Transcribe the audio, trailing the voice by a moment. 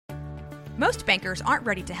Most bankers aren't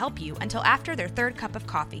ready to help you until after their third cup of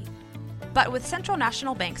coffee. But with Central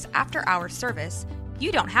National Bank's after-hours service,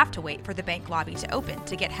 you don't have to wait for the bank lobby to open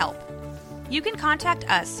to get help. You can contact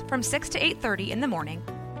us from 6 to 8:30 in the morning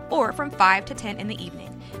or from 5 to 10 in the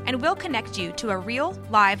evening, and we'll connect you to a real,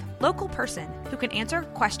 live, local person who can answer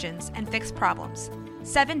questions and fix problems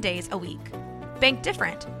 7 days a week. Bank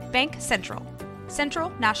different. Bank Central. Central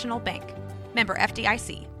National Bank. Member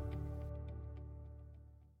FDIC.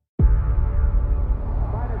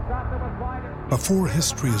 Before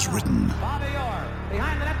history is written,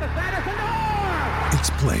 it's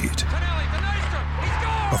played.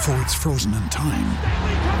 Before it's frozen in time,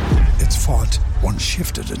 it's fought one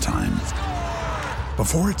shift at a time.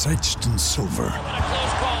 Before it's etched in silver,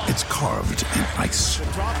 it's carved in ice.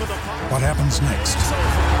 What happens next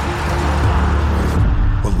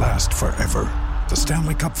will last forever. The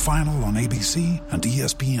Stanley Cup Final on ABC and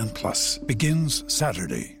ESPN Plus begins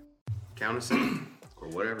Saturday. Count us in, or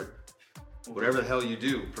whatever. Whatever the hell you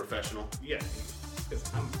do, professional. Yeah, because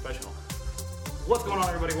I'm a professional. What's going on,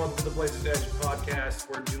 everybody? Welcome to the Blazers Edge podcast.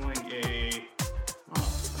 We're doing a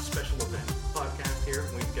special event podcast here.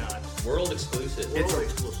 We've got world exclusive.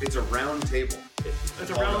 It's a round table. It's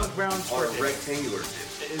a round square. Or a rectangular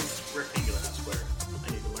table. It is rectangular, not square. I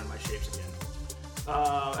need to learn my shapes again.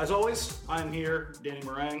 As always, I'm here, Danny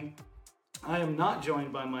Meringue. I am not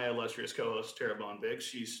joined by my illustrious co-host, Tara Bond Biggs.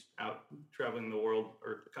 She's out traveling the world,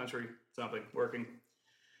 or the country, something, working.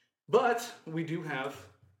 But we do have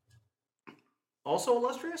also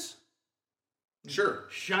illustrious? Sure.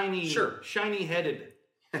 Shiny-headed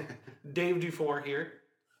Dave Dufour here.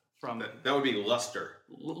 From that would be Luster.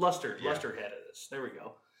 Luster head of this. There we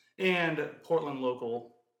go. And Portland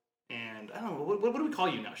local. And I don't know, what do we call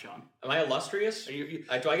you now, Sean? Am I illustrious? Do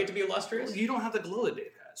I get to be illustrious? You don't have the glow that Dave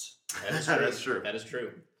has. That is true. That is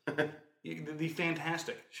true. The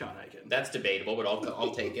fantastic Sean Aiken. That's debatable, but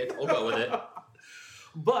I'll take it. We'll go with it.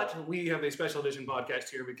 But we have a special edition podcast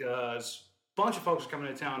here because a bunch of folks are coming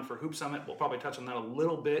to town for Hoop Summit. We'll probably touch on that a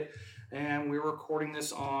little bit. And we're recording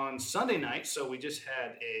this on Sunday night, so we just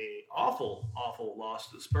had a awful loss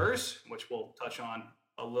to the Spurs, which we'll touch on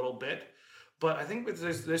a little bit. But I think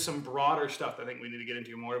there's some broader stuff that I think we need to get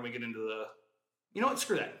into more when we get into the... You know what?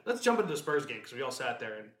 Screw that. Let's jump into the Spurs game because we all sat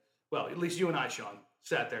there and... Well, at least you and I, Sean,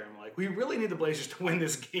 sat there and were like, we really need the Blazers to win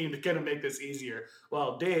this game to kind of make this easier.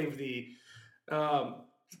 Well, Dave, the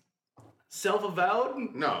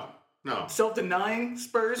self-avowed... No. Self-denying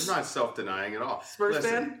Spurs? I'm not self-denying at all. Listen,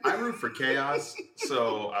 fan? I root for chaos,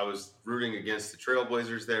 so I was rooting against the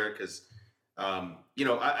Trailblazers there because, I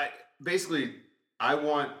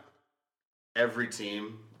want every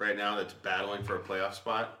team right now that's battling for a playoff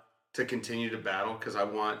spot to continue to battle because I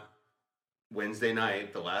want Wednesday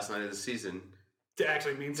night, the last night of the season, to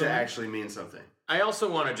actually mean something. I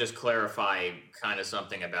also want to just clarify kind of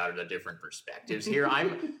something about the different perspectives here.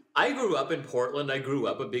 I grew up in Portland. I grew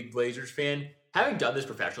up a big Blazers fan. Having done this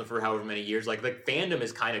professionally for however many years, like the fandom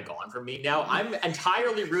is kind of gone from me now. I'm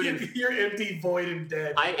entirely rooting. You're empty, void, and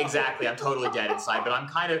dead. Exactly. I'm totally dead inside, but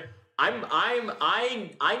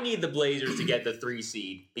I need the Blazers to get the 3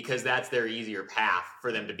 seed because that's their easier path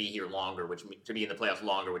for them to be here longer, to be in the playoffs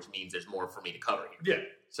longer, which means there's more for me to cover here. Yeah.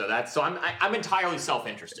 So I'm entirely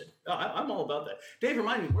self-interested. I'm all about that. Dave,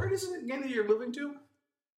 remind me, where is it again that you're moving to?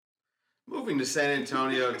 Moving to San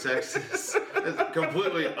Antonio, Texas. It's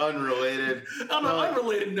completely unrelated. On an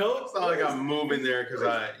unrelated note, it's not like I'm moving there because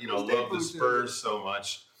I love the Spurs so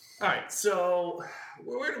much. All right, so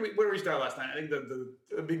where do we start last night? I think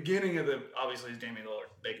the beginning of obviously is Damian Lillard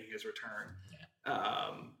making his return.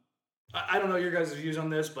 Yeah. I don't know your guys' views on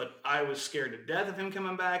this, but I was scared to death of him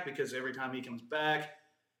coming back because every time he comes back,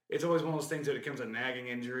 it's always one of those things that it becomes a nagging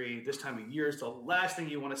injury. This time of year is the last thing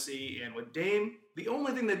you want to see. And with Dame, the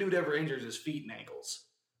only thing that dude ever injures is feet and ankles.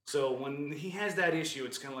 So when he has that issue,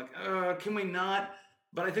 it's kind of like, can we not?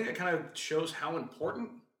 But I think it kind of shows how important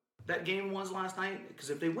that game was last night. Because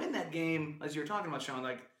if they win that game, as you were talking about, Sean,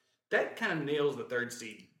 like that kind of nails the 3rd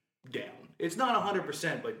seed down. It's not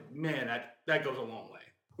 100%, but man, that goes a long way.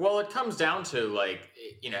 Well, it comes down to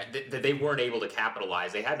that they weren't able to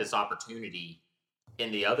capitalize. They had this opportunity in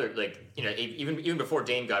the other, even before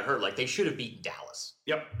Dame got hurt, they should have beaten Dallas.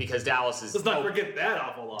 Yep. Because Dallas is... Let's not forget that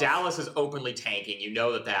awful loss. Dallas is openly tanking. You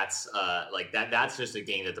know that's that's just a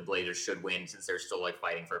game that the Blazers should win since they're still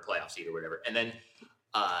fighting for a playoff seed or whatever. And then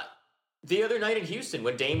the other night in Houston,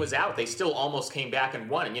 when Dame was out, they still almost came back and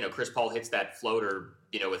won. And Chris Paul hits that floater,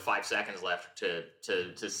 with 5 seconds left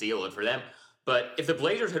to seal it for them. But if the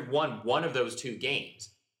Blazers had won one of those 2 games,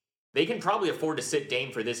 they can probably afford to sit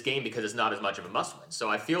Dame for this game because it's not as much of a must-win. So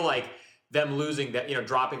I feel like them losing that,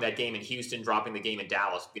 dropping that game in Houston, dropping the game in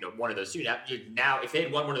Dallas, one of those two. Now, if they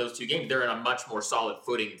had won one of those two games, they're in a much more solid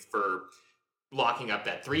footing for locking up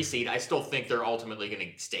that 3 seed. I still think they're ultimately going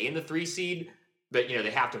to stay in the 3 seed, but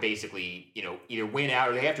they have to basically, either win out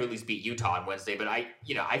or they have to at least beat Utah on Wednesday. But I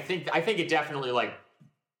think it definitely, like,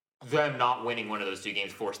 them not winning one of those 2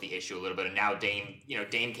 games forced the issue a little bit. And now Dame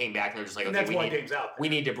came back and they're just like, okay, we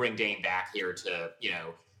need to bring Dame back here to,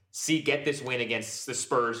 get this win against the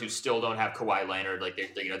Spurs, who still don't have Kawhi Leonard. Like,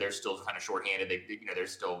 they're still kind of shorthanded.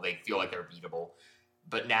 They feel like they're beatable.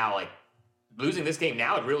 But now, like, losing this game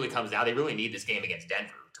now, it really comes down. They really need this game against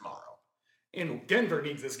Denver tomorrow. And Denver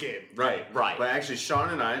needs this game. Right. But actually, Sean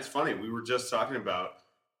and I, it's funny, we were just talking about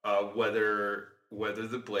whether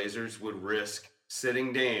the Blazers would risk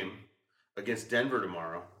sitting Dame against Denver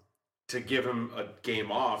tomorrow to give him a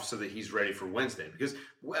game off so that he's ready for Wednesday. Because,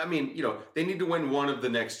 I mean, they need to win one of the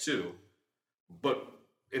next 2. But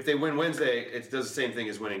if they win Wednesday, it does the same thing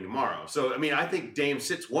as winning tomorrow. So, I mean, I think Dame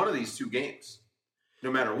sits one of these 2 games,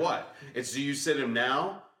 no matter what. It's, do you sit him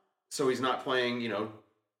now so he's not playing,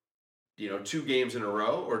 2 games in a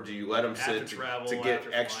row, or do you let him sit to get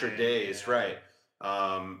extra days? Yeah. Right.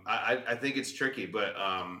 I think it's tricky, but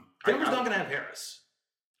Denver's not going to have Harris.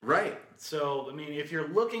 Right. So, I mean, if you're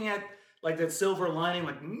looking at like that silver lining,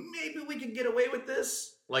 like maybe we could get away with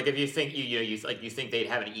this. Like, if you think you think they'd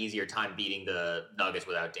have an easier time beating the Nuggets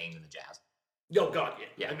without Dame than the Jazz. Oh God,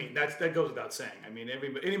 yeah. I mean, that goes without saying. I mean,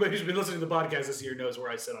 anybody who's been listening to the podcast this year knows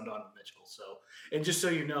where I sit on Donovan Mitchell. So, and just so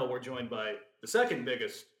you know, we're joined by the second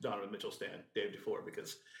biggest Donovan Mitchell stan, Dave DeFore,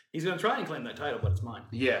 because he's going to try and claim that title, but it's mine.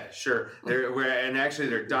 Yeah, sure. And actually,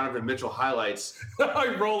 there are Donovan Mitchell highlights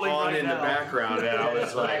rolling on right in now. The background. And I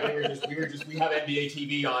was like, we have NBA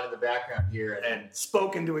TV on in the background here, and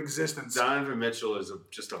spoken to existence. Donovan Mitchell is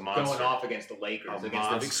just a monster. Going off against the Lakers, against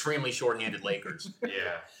the extremely shorthanded Lakers.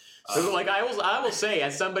 Yeah. So, like, I will say,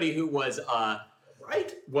 as somebody who was we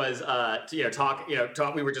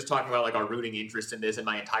were just talking about like our rooting interest in this and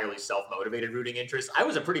my entirely self-motivated rooting interest. I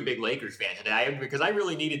was a pretty big Lakers fan today because I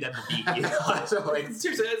really needed them to beat you. So, like,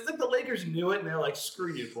 seriously, it's like the Lakers knew it and they're like,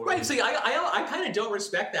 screw you for it. Right. See, I kind of don't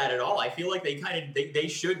respect that at all. I feel like they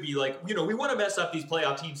should be like, we want to mess up these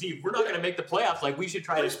playoff teams. See, if we're not going to make the playoffs, like, we should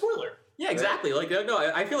try to spoiler. Yeah, exactly. Like, no,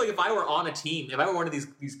 I feel like if I were on a team, if I were one of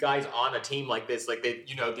these guys on a team like this, like,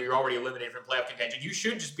 you're already eliminated from playoff contention, you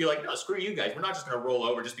should just be like, no, screw you guys. We're not just going to roll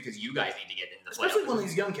over just because you guys need to get in the playoffs. Especially one of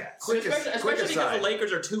these young cats. Especially because the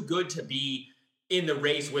Lakers are too good to be in the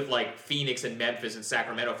race with, like, Phoenix and Memphis and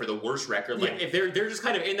Sacramento for the worst record. Like, if they're just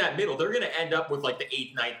kind of in that middle, they're going to end up with, like, the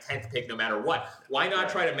 8th, 9th, 10th pick no matter what. Why not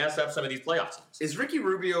try to mess up some of these playoff teams? Is Ricky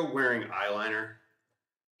Rubio wearing eyeliner?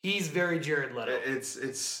 He's very Jared Leto.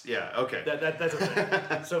 It's yeah, okay. That's a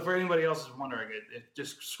thing. So for anybody else who's wondering,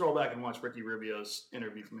 just scroll back and watch Ricky Rubio's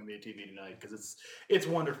interview from NBA TV tonight, because it's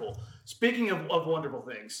wonderful. Speaking of wonderful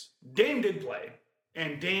things, Dame did play,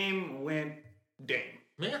 and Dame went Dame.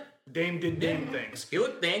 Yeah. Dame did Dame things.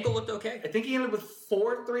 The ankle looked okay. I think he ended with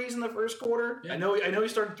 4 threes in the first quarter. Yeah. I know he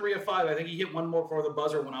started 3 of 5. I think he hit one more before the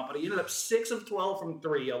buzzer went off, but he ended up 6 of 12 from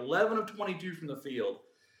 3, 11 of 22 from the field.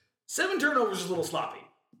 7 turnovers is a little sloppy.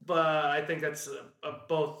 But I think that's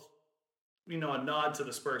both, a nod to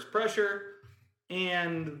the Spurs' pressure,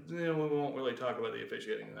 and we won't really talk about the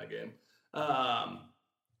officiating in that game.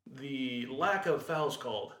 The lack of fouls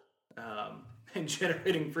called and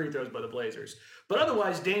generating free throws by the Blazers. But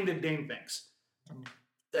otherwise, Dame did Dame things.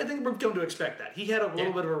 I think we're going to expect that. He had a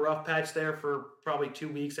little bit of a rough patch there for probably 2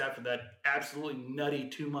 weeks after that absolutely nutty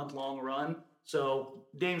 2-month-long run. So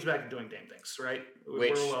Dame's back to doing Dame things, right?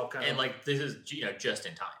 This is just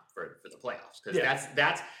in time for the playoffs, because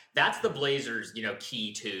that's the Blazers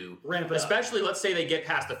key to ramp it especially up. Let's say they get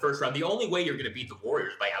past the first round. The only way you're going to beat the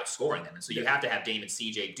Warriors is by outscoring them, and so you have to have Dame and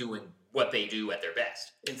CJ doing what they do at their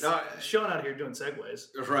best. It's Sean out here doing segues,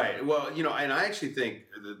 right? Well, and I actually think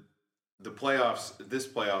the playoffs, this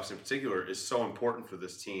playoffs in particular, is so important for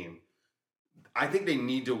this team. I think they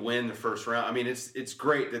need to win the first round. I mean, it's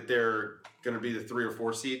great that they're going to be the 3 or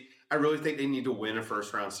 4 seed. I really think they need to win a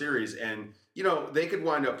first round series. And, they could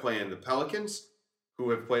wind up playing the Pelicans, who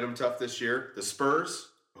have played them tough this year. The Spurs,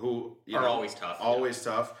 who are always tough. Always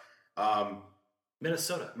tough.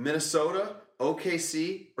 Minnesota,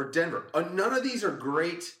 OKC, or Denver. None of these are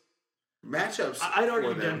great matchups. I'd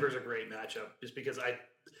argue Denver's a great matchup just because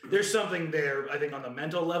there's something there, I think, on the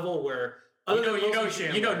mental level where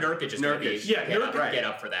Nurkic is Nurkic. Nurkic get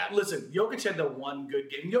up for that. Listen, Jokic had the one good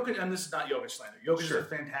game. Jokic, and this is not Jokic slander. Jokic is a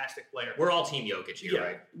fantastic player. We're all team Jokic here,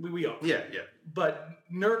 right? We are. Yeah. But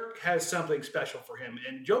Nurk has something special for him,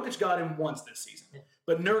 and Jokic got him once this season.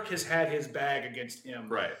 But Nurk has had his bag against him.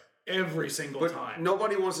 Right. every single time.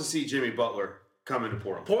 Nobody wants to see Jimmy Butler come into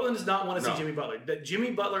Portland. Portland does not want to see Jimmy Butler.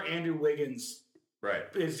 Jimmy Butler, Andrew Wiggins,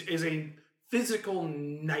 is a physical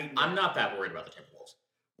nightmare. I'm not that worried about the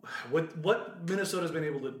Timberwolves. What Minnesota's been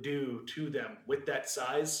able to do to them with that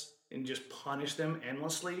size and just punish them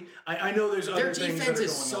endlessly. I know there's other things that are going on. Their defense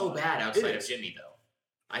is so bad outside of Jimmy, though.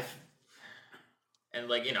 I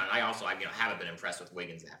haven't been impressed with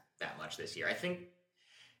Wiggins that much this year. I think.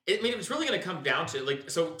 It's really going to come down to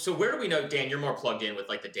so where do we know, Dan? You're more plugged in with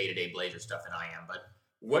the day-to-day Blazer stuff than I am, but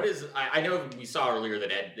what is? I know we saw earlier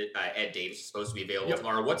that Ed Davis is supposed to be available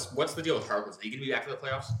tomorrow. What's the deal with Harkless? Are you going to be back for the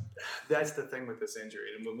playoffs? That's the thing with this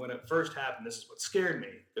injury, and when it first happened, this is what scared me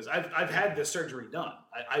because I've had this surgery done.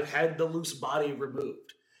 I've had the loose body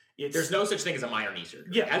removed. There's no such thing as a minor knee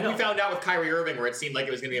surgery. Yeah, as we found out with Kyrie Irving, where it seemed like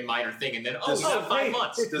it was going to be a minor thing, and then he's out 5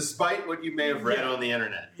 months, despite what you may have read on the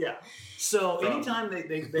internet. Yeah. So anytime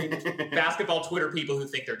they basketball Twitter people who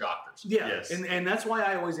think they're doctors. Yeah. Yes. And that's why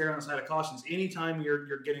I always err on the side of caution. Anytime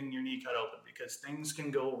you're getting your knee cut open, because things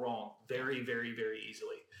can go wrong very, very, very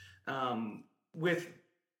easily.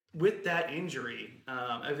 With that injury,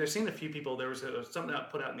 I've seen a few people. There was something I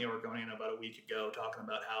put out in the Oregonian about a week ago talking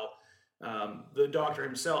about how the doctor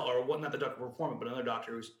himself, or not the doctor performing, but another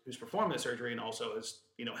doctor who's performed the surgery and also has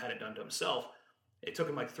had it done to himself. It took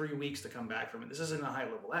him 3 weeks to come back from it. This isn't a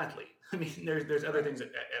high-level athlete. I mean, there's other things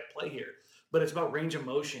at play here, but it's about range of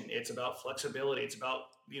motion. It's about flexibility. It's about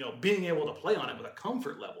being able to play on it with a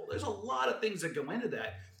comfort level. There's a lot of things that go into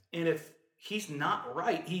that, and if he's not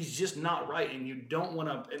right, he's just not right, and you don't want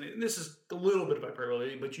to. And this is a little bit of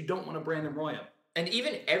hyperbole, but you don't want to Brandon Roy him. And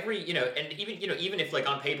even even if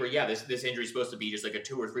on paper, this injury is supposed to be just a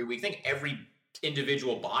 2 or 3 week thing, every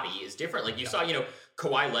individual body is different. Like you saw,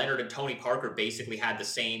 Kawhi Leonard and Tony Parker basically had the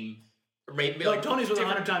same. Tony's was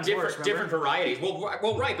 100 times worse. Different varieties.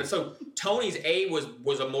 Well, right. But so Tony's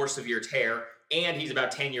was a more severe tear, and he's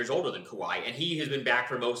about 10 years older than Kawhi, and he has been back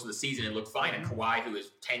for most of the season and looked fine. And Kawhi, who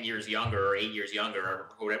is 10 years younger or 8 years younger,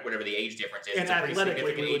 or whatever the age difference is, and it's a pretty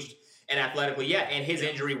significant age. And athletically, and his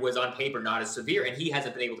injury was on paper not as severe, and he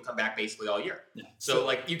hasn't been able to come back basically all year. Yeah.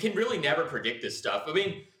 So you can really never predict this stuff. I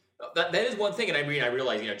mean, that is one thing, and I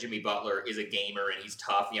realize Jimmy Butler is a gamer and he's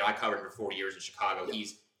tough. I covered him for 4 years in Chicago. Yeah.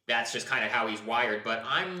 That's just kind of how he's wired. But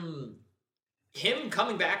him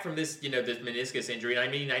coming back from this this meniscus injury.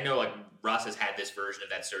 And I know Russ has had this version of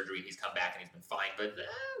that surgery. He's come back and he's been fine. But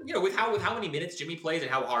with how many minutes Jimmy plays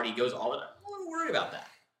and how hard he goes, all of that, I'm a little worried about that.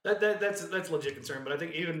 That's a legit concern. But I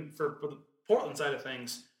think even for the Portland side of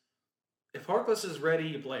things, if Harkless is ready,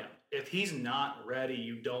 you play him. If he's not ready,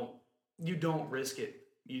 you don't risk it.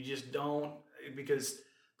 You just don't, because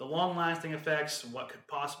the long-lasting effects, what could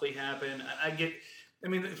possibly happen. For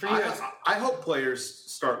you guys, I hope players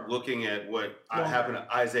start looking at what happened to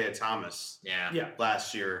Isaiah Thomas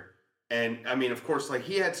last year. And, of course,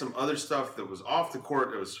 he had some other stuff that was off the court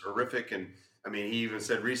that was horrific. And, he even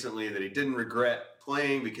said recently that he didn't regret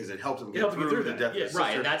playing because it helped him get through the death of his sister.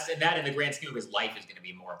 Right, and that in the grand scheme of his life is going to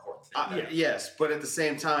be more important. Yes, but at the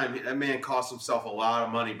same time, that man cost himself a lot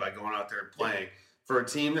of money by going out there and playing for a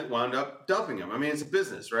team that wound up dumping him. It's a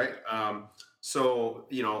business, right? So,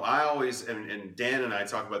 I always, and Dan and I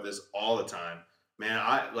talk about this all the time, man,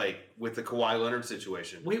 with the Kawhi Leonard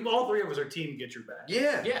situation. All three of us are team get your back.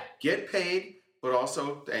 Yeah. Get paid, but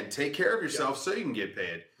also, and take care of yourself so you can get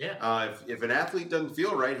paid. Yeah. If an athlete doesn't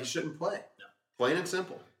feel right, he shouldn't play. No. Plain and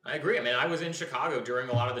simple. I agree. I was in Chicago during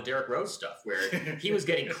a lot of the Derrick Rose stuff where he was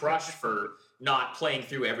getting crushed for not playing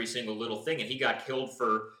through every single little thing, and he got killed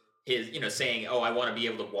for his, saying, "Oh, I want to be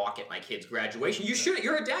able to walk at my kid's graduation." You should.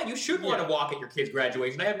 You're a dad. You should want to walk at your kid's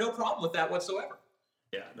graduation. I have no problem with that whatsoever.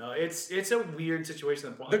 Yeah, no, it's a weird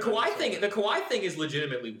situation. The Kawhi thing is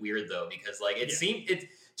legitimately weird though, because it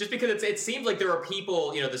seems like there are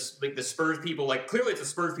people, the Spurs people, clearly it's the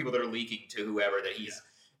Spurs people that are leaking to whoever that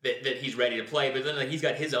he's ready to play, but then he's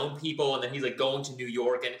got his own people, and then he's going to New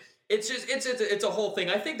York, and it's just it's a whole thing.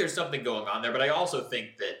 I think there's something going on there, but I also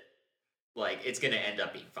think that it's going to end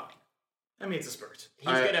up being fine. It's a Spurs.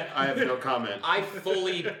 I have no comment. I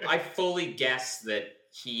fully guess that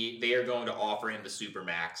they are going to offer him the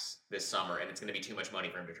Supermax this summer, and it's going to be too much money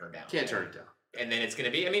for him to turn down. Can't turn it down. And then it's going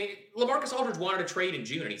to be, LaMarcus Aldridge wanted a trade in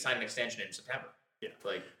June, and he signed an extension in September. Yeah.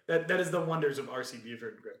 That is the wonders of R.C.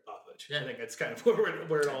 Buford and Greg Popovich. Yeah. I think that's kind of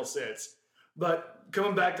where it all sits. But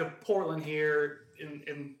coming back to Portland here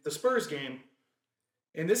in the Spurs game,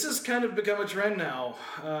 and this has kind of become a trend now.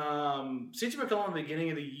 C.J. McCollum at the beginning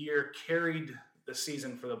of the year carried the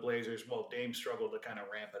season for the Blazers while Dame struggled to kind of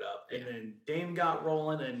ramp it up. And then Dame got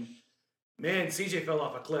rolling, and man, CJ fell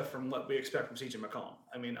off a cliff from what we expect from CJ McCollum.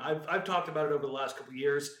 I've talked about it over the last couple of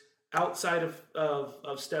years. outside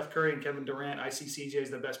of Steph Curry and Kevin Durant, I see CJ as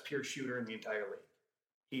the best pure shooter in the entire league.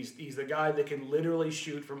 He's the guy that can literally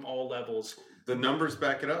shoot from all levels. The numbers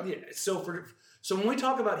back it up. Yeah. So when we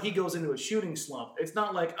talk about he goes into a shooting slump, it's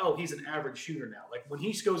not like, oh, he's an average shooter now. Like when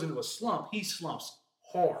he goes into a slump, he slumps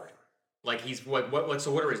hard. Like he's what?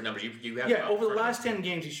 So what are his numbers? You have over the last 10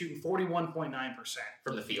 games, he's shooting 41.9%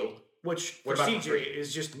 from the field, which for CJ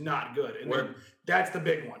is just not good. And then that's the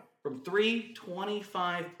big one. From 3,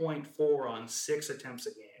 25.4 on 6 attempts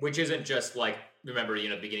a game. Which isn't just like, remember,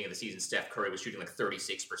 the beginning of the season, Steph Curry was shooting like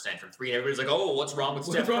 36% from 3, and everybody's like, oh, what's wrong with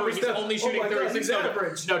Steph Curry? He's only shooting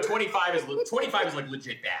 36%. No, 25 is like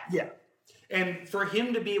legit bad. Yeah. And for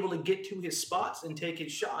him to be able to get to his spots and take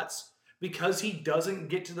his shots, because he doesn't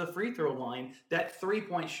get to the free throw line, that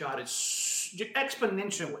 3-point shot is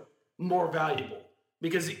exponentially more valuable.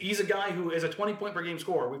 Because he's a guy who is a 20-point per game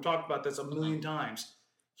scorer. We've talked about this a million times.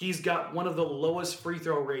 He's got one of the lowest free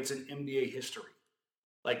throw rates in NBA history.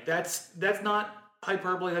 Like that's not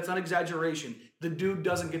hyperbole. That's not exaggeration. The dude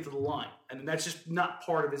doesn't get to the line, and that's just not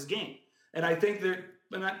part of his game. And I think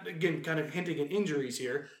again, kind of hinting at injuries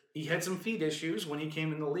here. He had some feet issues when he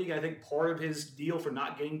came in the league. I think part of his deal for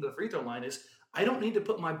not getting to the free throw line is I don't need to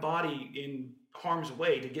put my body in harm's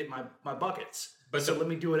way to get my buckets. So let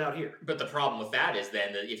me do it out here. But the problem with that is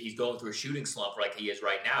then that if he's going through a shooting slump like he is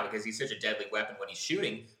right now, because he's such a deadly weapon when he's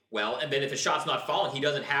shooting, well, and then if the shot's not falling, he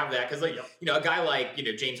doesn't have that. Because, a guy like,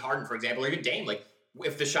 James Harden, for example, or even Dame, like,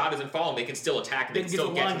 if the shot isn't falling, they can still attack and they can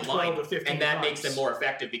still get to the line. And that makes them more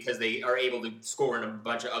effective because they are able to score in a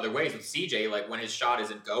bunch of other ways. With CJ, like, when his shot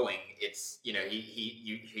isn't going, it's,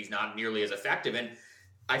 he's not nearly as effective. And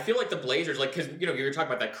I feel like the Blazers, like, because, you were talking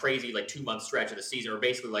about that crazy, like, 2-month stretch of the season, or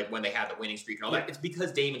basically, like, when they had the winning streak and all that. It's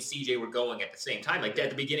because Dame and CJ were going at the same time. Like, at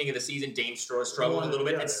the beginning of the season, Dame struggled a little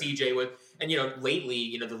bit, and CJ was, and,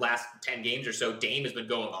 lately, the last 10 games or so, Dame has been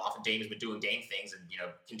going off, and Dame has been doing Dame things and,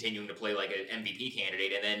 continuing to play like an MVP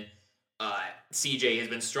candidate. And then CJ has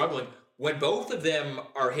been struggling. When both of them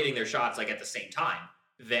are hitting their shots, like, at the same time,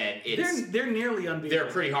 then it's they're nearly unbeatable. They're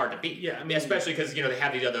pretty hard to beat. Yeah, I mean, especially because they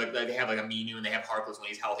have these other, they have like Aminu and they have Harkless when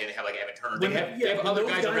he's healthy, and they have like Evan Turner. They have other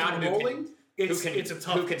guys around him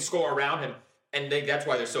who can score around him, and that's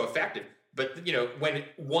why they're so effective. But when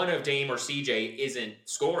one of Dame or CJ isn't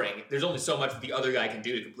scoring, there's only so much the other guy can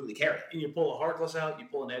do to completely carry it. And you pull a Harkless out, you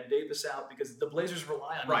pull an Ed Davis out, because the Blazers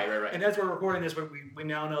rely on him. Right. And as we're recording this, we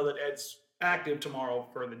now know that Ed's active tomorrow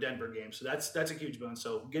for the Denver game, so that's a huge boon.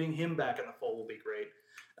 So getting him back in the fold will be great.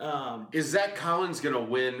 Is Zach Collins going to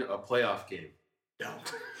win a playoff game? No.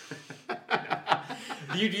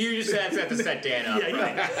 You just have to set Dan up.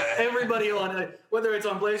 Yeah, everybody on whether it's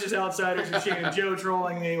on Blazers Outsiders and Joe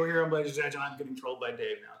trolling me, or here on Blazers Edge, I'm getting trolled by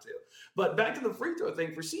Dave now too. But back to the free throw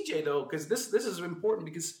thing for CJ though, because this is important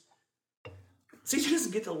because CJ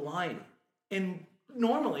doesn't get to the line, and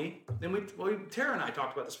normally, and Tara and I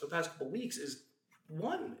talked about this for the past couple of weeks.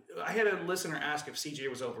 I had a listener ask if CJ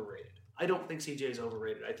was overrated. I don't think CJ is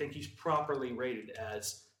overrated. I think he's properly rated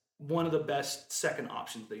as one of the best second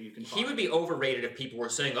options that you can find. He would be overrated if people were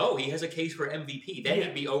saying, oh, he has a case for MVP. Then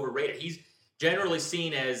he'd be overrated. He's generally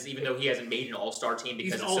seen as, even though he hasn't made an all-star team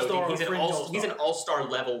because he's an all-star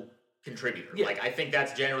level contributor. Yeah. Like, I think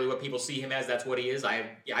that's generally what people see him as. That's what he is. I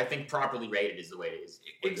think properly rated is the way it is.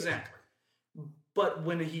 Exactly. But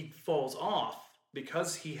when he falls off,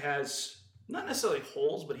 because he has not necessarily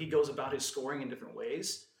holes, but he goes about his scoring in different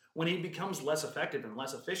ways, when he becomes less effective and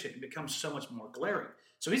less efficient, it becomes so much more glaring.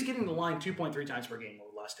 So he's getting the line 2.3 times per game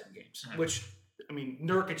over the last 10 games, which, I mean,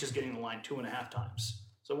 Nurkic is getting the line 2.5 times.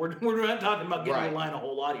 So we're not talking about getting the line a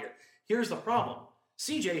whole lot here. Here's the problem.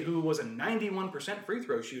 CJ, who was a 91% free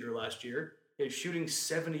throw shooter last year, is shooting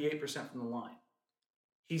 78% from the line.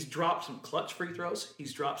 He's dropped some clutch free throws.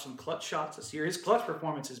 He's dropped some clutch shots this year. His clutch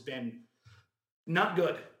performance has been not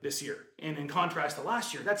good this year. And in contrast to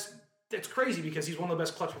last year, that's crazy because he's one of the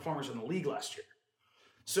best clutch performers in the league last year.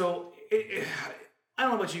 So I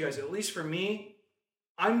don't know about you guys. At least for me,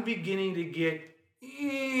 I'm beginning to get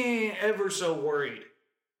ever so worried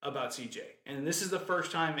about CJ. And this is the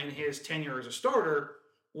first time in his tenure as a starter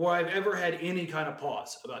where I've ever had any kind of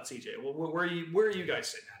pause about CJ. Where are you guys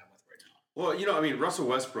sitting at him with right now? Well, Russell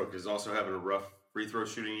Westbrook is also having a rough free throw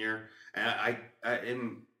shooting year.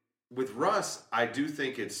 And with Russ, I do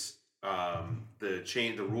think it's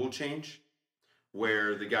the rule change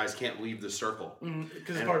where the guys can't leave the circle.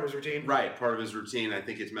 Because it's part of his routine. Right, part of his routine. I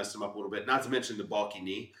think it's messed him up a little bit. Not to mention the bulky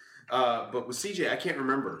knee. But with CJ, I can't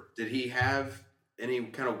remember. Did he have any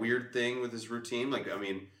kind of weird thing with his routine? Like, I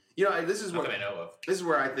mean, this is what I know of. This is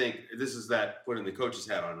where I think this is that putting the coach's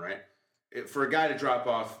hat on, right? For a guy to drop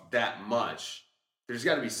off that much, there's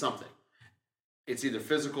got to be something. it's either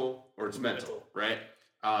physical or it's mental. Right?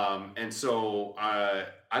 And so I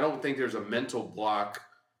don't think there's a mental block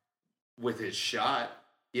with his shot,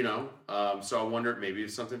 so I wonder maybe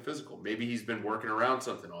it's something physical. Maybe he's been working around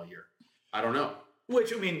something all year. I don't know.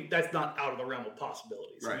 Which, I mean, that's not out of the realm of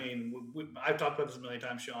possibilities. Right. I mean, I've talked about this a million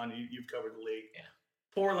times, Sean. You've covered the league. Yeah.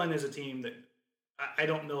 Portland is a team that I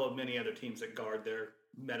don't know of many other teams that guard their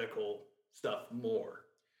medical stuff more.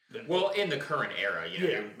 Well, in the current era,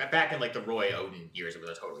 back in like the Roy Oden years, it was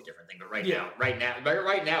a totally different thing. But right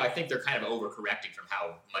now, I think they're kind of overcorrecting from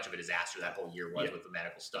how much of a disaster that whole year was with the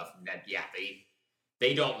medical stuff. And that,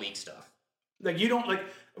 they don't leak stuff. Like you don't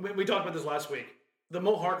we talked about this last week. The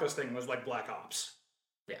Mo Harkless thing was like Black Ops.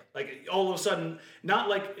 Yeah. Like all of a sudden, not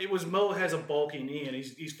like it was Mo has a bulky knee and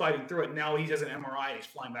he's fighting through it. Now he has an MRI and he's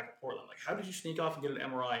flying back to Portland. Like, how did you sneak off and get an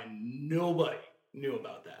MRI and nobody knew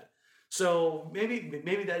about that? So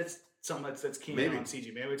maybe that is something that's keen on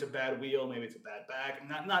CG. Maybe it's a bad wheel. Maybe it's a bad back.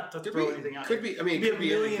 Not to throw anything out. Could be. I mean, it could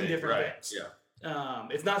be a million different things. Yeah.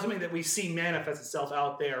 It's not something that we see manifest itself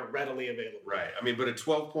out there readily available. Right. I mean, but a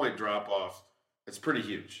 12-point drop off, it's pretty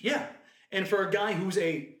huge. Yeah. And for a guy who's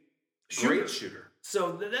a great shooter.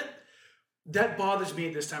 So that bothers me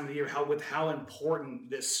at this time of the year, how important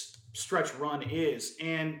this stretch run is.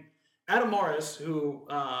 And Adam Morris, who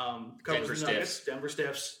covers Denver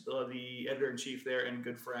Stiffs, the editor-in-chief there and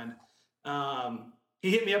good friend,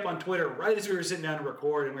 he hit me up on Twitter right as we were sitting down to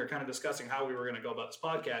record, and we were kind of discussing how we were going to go about this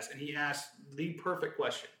podcast, and he asked the perfect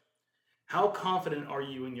question. How confident are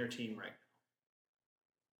you in your team right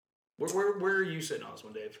now? Where are you sitting on this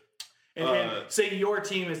one, Dave? And say your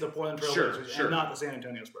team is the Portland Trail Blazers and not the San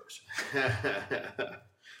Antonio Spurs.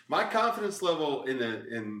 My confidence level in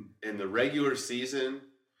the regular season,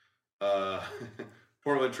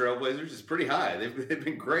 Portland Trail Blazers is pretty high. They've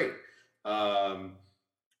been great.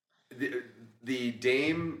 The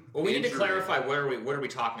Dame. Well, we need to clarify what are we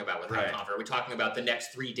talking about with how confident? Are we talking about the next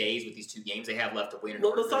 3 days with these 2 games they have left to win?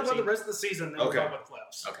 Let's talk about the rest of the season, then we'll talk about the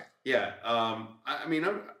playoffs. Okay. Yeah. I mean,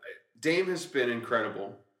 Dame has been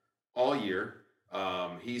incredible all year.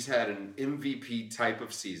 He's had an MVP type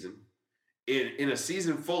of season in a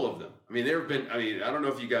season full of them. I mean, I don't know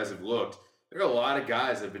if you guys have looked. There are a lot of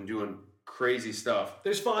guys that have been doing crazy stuff.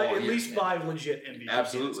 There's at least 5 legit MVPs.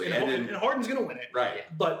 Absolutely. And Harden's going to win it. Right.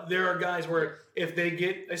 But there are guys where if they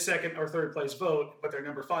get a second or third place vote, but they're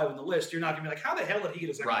number 5 on the list, you're not going to be like, how the hell did he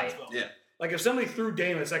get a second place vote? Yeah. Like if somebody threw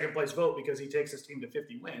Dame a second place vote because he takes his team to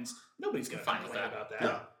 50 wins, nobody's going to complain about that.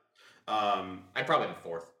 No. I'd probably be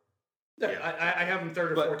 4th. Yeah. I have him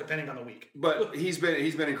 3rd or 4th depending on the week. But he's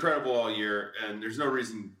been incredible all year, and there's no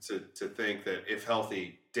reason to think that if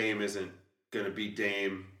healthy, Dame isn't going to be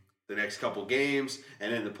Dame the next couple games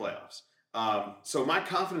and in the playoffs. So my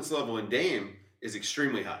confidence level in Dame is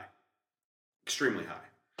extremely high. Extremely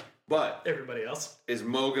high. But everybody else, is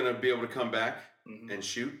Mo going to be able to come back and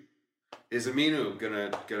shoot? Is Aminu going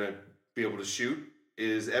to be able to shoot?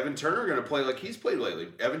 Is Evan Turner going to play like he's played lately?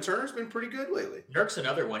 Evan Turner's been pretty good lately. Nurk's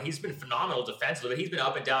another one. He's been phenomenal defensively, but he's been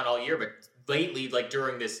up and down all year. But lately, like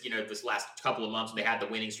during this, this last couple of months when they had the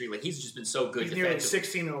winning streak, like he's just been so good. He's nearly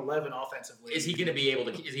 16 and 11 offensively. Is he going to be able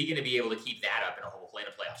to keep that up in a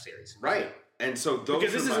playoff series? Right. And so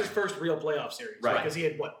because this is his first real playoff series, right? Because he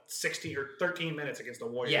had 16 or 13 minutes against the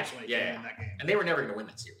Warriors when he came in that game, and they were never going to win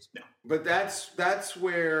that series. No. But that's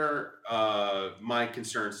where my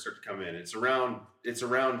concerns start to come in. It's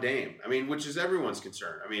around Dame. I mean, which is everyone's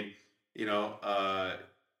concern. I mean,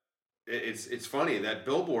 it's funny that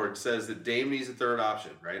Billboard says that Dame needs a 3rd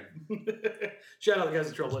option, right? Shout out to the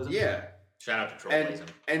guys at Trailblazers. Yeah. Shout out to Trailblazers.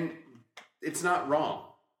 And it's not wrong.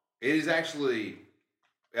 It is actually.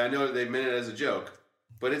 I know they meant it as a joke,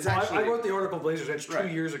 but it's actually. I wrote the article Blazers Edge 2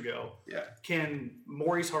 years ago. Yeah. Can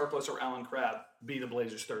Maurice Harkless or Alan Crabb be the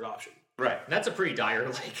Blazers' 3rd option? Right. And that's a pretty dire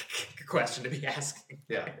question to be asking.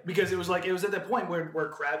 Yeah. Because it was at that point where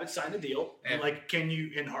Crabb had signed the deal, and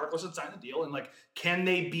Harkless had signed the deal, and can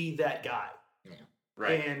they be that guy? Yeah.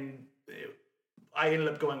 Right. And I ended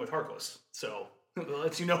up going with Harkless, so that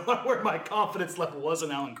lets you know where my confidence level was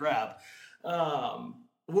in Alan Crabb.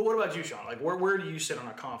 What about you, Sean? Where do you sit on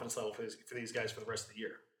a confidence level for these guys for the rest of the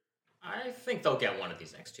year? I think they'll get one of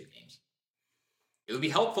these next 2 games. It would be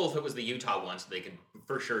helpful if it was the Utah one, so they could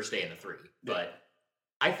for sure stay in the 3. But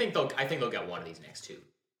I think they'll get one of these next 2.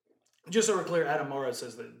 Just so we're clear, Adam Morris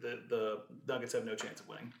says that the Nuggets have no chance of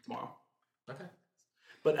winning tomorrow. Okay.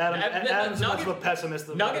 But Adam's much of a pessimist.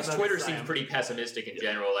 Nuggets Twitter seems pretty pessimistic in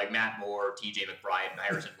general. Like Matt Moore, TJ McBride,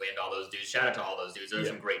 Harrison Wind, all those dudes. Shout out to all those dudes. There's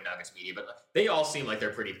some great Nuggets media, but they all seem like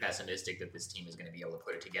they're pretty pessimistic that this team is going to be able to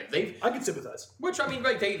put it together. I can sympathize. Which I mean,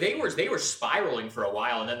 like they were spiraling for a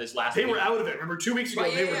while, and then this last week, were out of it. Remember 2 weeks ago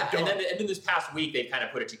they were done. And then this past week they've kind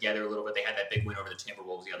of put it together a little bit. They had that big win over the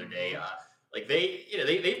Timberwolves the other day. Like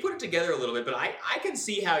they put it together a little bit, but I can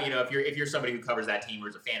see how, if you're somebody who covers that team or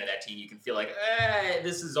is a fan of that team, you can feel like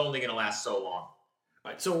this is only going to last so long.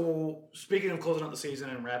 All right. So speaking of closing out the season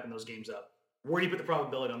and wrapping those games up, where do you put the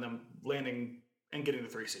probability on them landing and getting the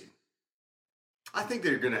 3 seed? I think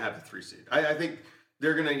they're going to have the 3 seed. I think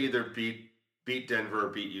they're going to either beat Denver or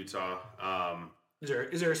beat Utah.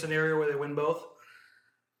 Is there a scenario where they win both?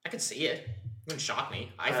 I could see it. It wouldn't shock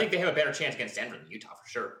me. I think they have a better chance against Denver than Utah for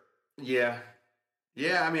sure. Yeah.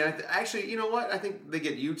 I mean, actually, you know what? I think they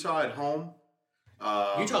get Utah at home.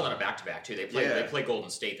 Utah's on a back-to-back too. They play Golden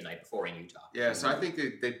State the night before in Utah. Yeah, so I think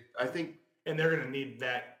and they're going to need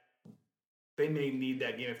that. They may need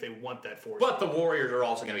that game if they want that 4. But the Warriors are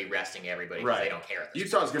also going to be resting everybody because they don't care.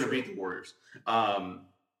 Utah's going to beat the Warriors.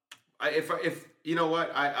 If you know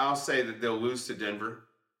what, I'll say that they'll lose to Denver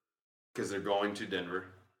because they're going to Denver.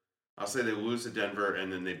 I'll say they lose to Denver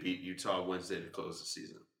and then they beat Utah Wednesday to close the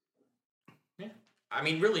season. Yeah, I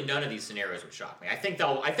mean, really, none of these scenarios would shock me. I think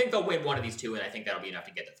they'll win one of these 2, and I think that'll be enough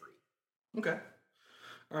to get the 3. Okay.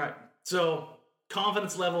 All right. So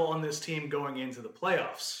confidence level on this team going into the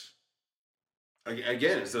playoffs.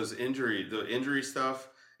 Again, it's the injury stuff,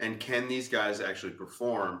 and can these guys actually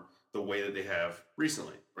perform the way that they have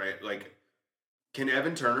recently, right? Like, can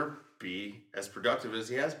Evan Turner be as productive as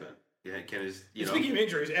he has been? Yeah, Speaking of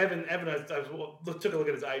injuries, Evan, I took a look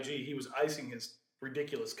at his IG. He was icing his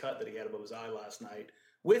ridiculous cut that he had above his eye last night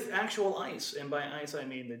with actual ice, and by ice I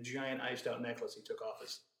mean the giant iced out necklace he took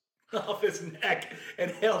off his neck and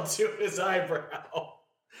held to his eyebrow.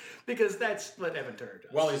 Because that's what Evan Turner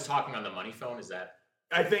does. Well, he's talking on the money phone. Is that?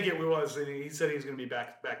 I think it was. He said he was going to be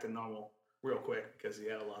back to normal real quick because he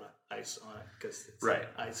had a lot of ice on it. Because it's an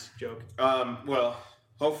ice joke. Well,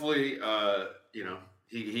 hopefully,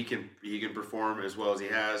 he can perform as well as he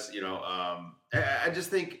has. I just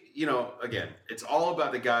think again, it's all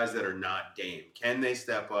about the guys that are not Dame. Can they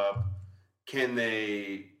step up? Can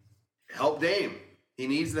they help Dame? He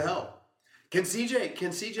needs the help. Can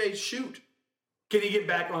CJ shoot? Can he get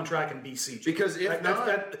back on track and be CJ? Because if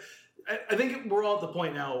not, I think we're all at the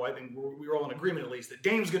point now. I think we're all in agreement at least that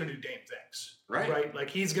Dame's going to do Dame things, right? Like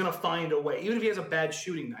he's going to find a way, even if he has a bad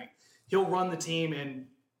shooting night, he'll run the team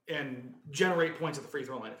and generate points at the free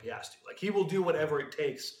throw line if he has to. Like he will do whatever it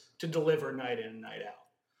takes to deliver night in and night out.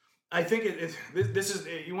 I think this is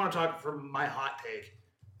you want to talk from my hot take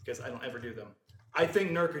because I don't ever do them. I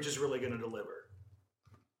think Nurkic is really going to deliver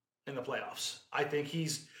in the playoffs. I think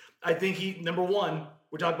he number one.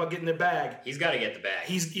 We're talking about getting the bag. He's got to get the bag.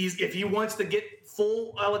 He's if he wants to get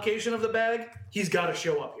full allocation of the bag, he's got to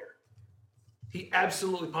show up here. He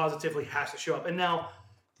absolutely positively has to show up. And now,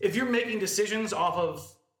 if you're making decisions off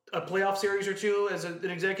of a playoff series or two as an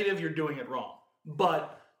executive, you're doing it wrong.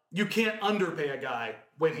 But you can't underpay a guy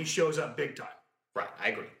when he shows up big time. Right, I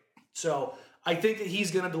agree. So I think that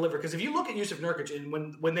he's going to deliver. Because if you look at Jusuf Nurkic,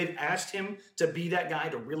 and when they've asked him to be that guy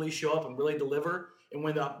to really show up and really deliver, and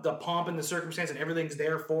when the pomp and the circumstance and everything's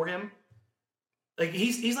there for him, like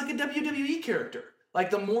he's like a WWE character. Like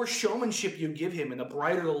the more showmanship you give him and the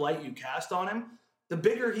brighter the light you cast on him, the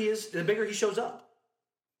bigger he is, the bigger he shows up.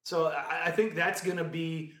 So I think that's going to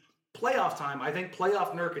be playoff time. I think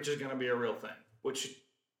playoff Nurkic is going to be a real thing, which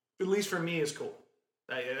at least for me is cool.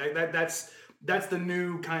 That's the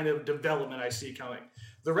new kind of development I see coming.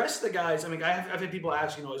 The rest of the guys, I mean, I've had people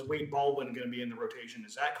ask, is Wade Baldwin going to be in the rotation?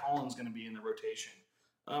 Is Zach Collins going to be in the rotation?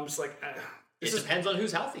 I'm just like, it depends on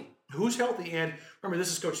who's healthy. Who's healthy, and remember,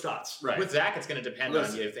 this is Coach Stotts. Right. With Zach, it's going to depend on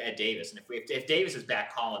Ed Davis, and if Davis is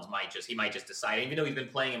back, Collins might just decide. Even though he's been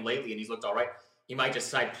playing him lately and he's looked all right, he might just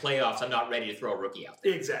decide playoffs. I'm not ready to throw a rookie out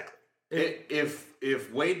there. Exactly.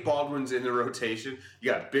 If Wade Baldwin's in the rotation,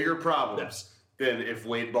 you got bigger problems than if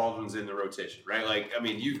Wade Baldwin's in the rotation, right? Like, I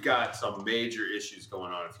mean, you've got some major issues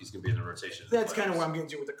going on if he's going to be in the rotation. That's kind of where I'm getting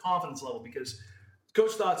to with the confidence level, because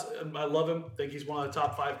Coach Stotts, I love him. I think he's one of the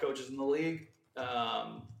top 5 coaches in the league.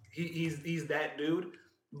 He's that dude,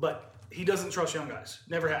 but he doesn't trust young guys.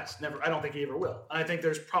 Never has. Never. I don't think he ever will. And I think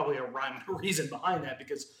there's probably a rhyme and a reason behind that,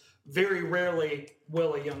 because very rarely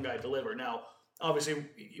will a young guy deliver. Now, obviously,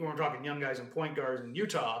 when we're talking young guys and point guards in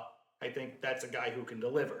Utah, I think that's a guy who can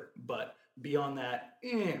deliver. But beyond that,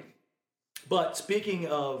 But speaking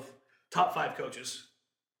of top 5 coaches,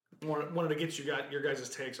 wanted to get your guys'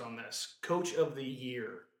 takes on this. Coach of the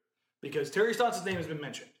year. Because Terry Stotts' name has been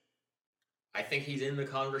mentioned. I think he's in the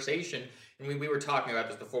conversation. And we were talking about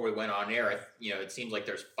this before we went on air. It seems like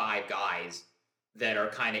there's 5 guys that are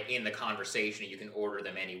kind of in the conversation, and you can order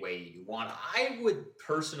them any way you want. I would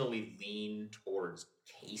personally lean towards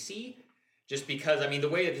Casey, just because, I mean, the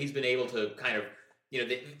way that he's been able to kind of,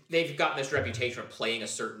 they've gotten this reputation of playing a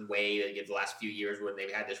certain way the last few years when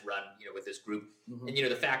they've had this run, with this group. Mm-hmm.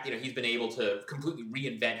 And, the fact, he's been able to completely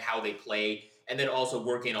reinvent how they play, and then also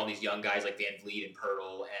work in all these young guys like Van Vliet and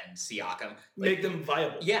Pirtle and Siakam. Make them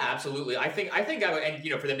viable. Yeah, absolutely. I think I would,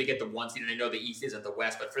 and, for them to get the 1 seed, and I know the East isn't the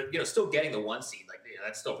West, but for, still getting the 1 seed,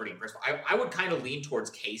 that's still pretty impressive. I would kind of lean towards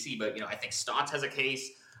Casey, but, I think Stotts has a case.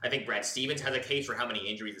 I think Brad Stevens has a case for how many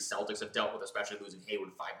injuries the Celtics have dealt with, especially losing Hayward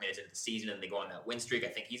 5 minutes into the season and they go on that win streak. I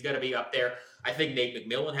think he's got to be up there. I think Nate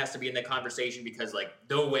McMillan has to be in the conversation because,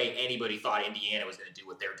 no way anybody thought Indiana was going to do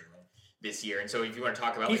what they're doing this year. And so if you want to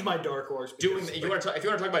talk about... He's my dark horse. If you want to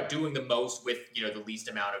talk about doing the most with, the least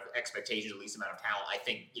amount of expectations, the least amount of talent, I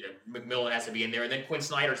think, McMillan has to be in there. And then Quinn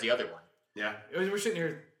Snyder's the other one. Yeah. We're sitting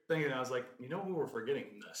here thinking, I was like, who we're forgetting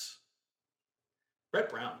in this? Brett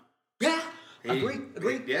Brown. Yeah. Agree.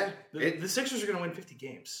 Yeah. The Sixers are going to win 50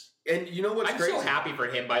 games. And you know what's crazy? I'm so happy for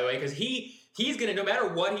him, by the way, because he's going to, no matter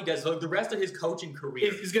what he does, the rest of his coaching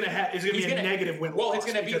career, he's going to be a negative win. Well, it's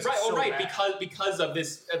going to be right, because of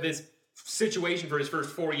this situation for his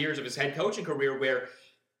first 4 years of his head coaching career, where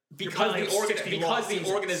because the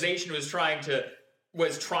organization was trying to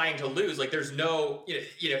lose, there's no,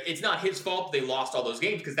 it's not his fault they lost all those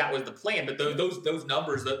games because that was the plan. But those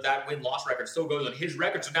numbers, that win-loss record still goes on his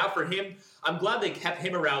record. So now for him, I'm glad they kept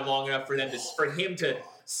him around long enough for him to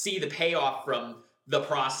see the payoff from the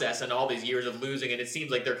process and all these years of losing. And it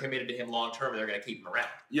seems like they're committed to him long term and they're going to keep him around.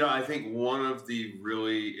 I think one of the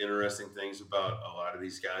really interesting things about a lot of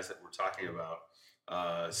these guys that we're talking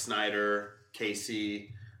about, Snyder,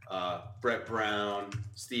 Casey, Brett Brown,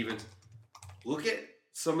 Stevens, look at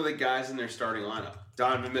some of the guys in their starting lineup.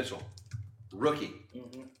 Donovan Mitchell, rookie.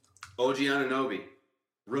 Mm-hmm. OG Anunoby,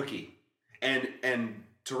 rookie. And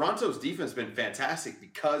Toronto's defense has been fantastic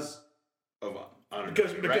because of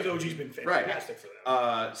Anunoby. Because OG's been fantastic for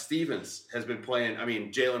them. Stevens has been playing. I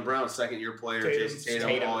mean, Jaylen Brown, second-year player, Jason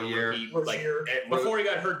Tatum all year. Before he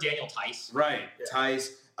got hurt, Daniel Tice. Right, yeah.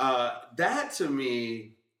 Tice. That to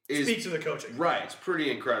me speaks to the coaching. Right, it's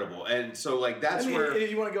pretty incredible. And so, that's where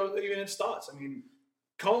you want to go even in Stotts. I mean,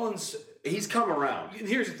 Collins. He's come around.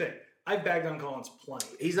 Here's the thing. I've bagged on Collins plenty.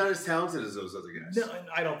 He's not as talented as those other guys. No,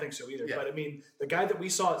 I don't think so either. Yeah. But I mean, the guy that we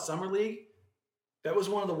saw at Summer League, that was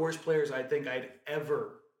one of the worst players I think I'd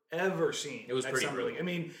ever seen. It was pretty Summer League. I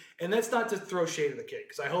mean, and that's not to throw shade at the kid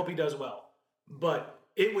because I hope he does well, but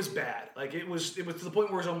it was bad. It was to the point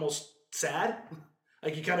where it was almost sad.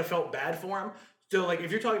 You kind of felt bad for him. So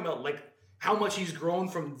if you're talking about how much he's grown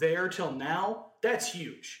from there till now, that's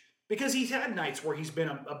huge because he's had nights where he's been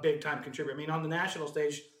a big time contributor. I mean, on the national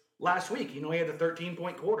stage last week, he had the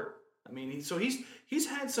 13-point quarter. I mean, he's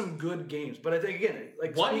had some good games, but I think again,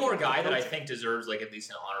 one more guy that I think deserves at least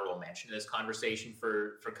an honorable mention in this conversation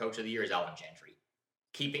for Coach of the Year is Alvin Gentry.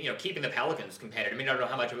 Keeping the Pelicans competitive. I mean, I don't know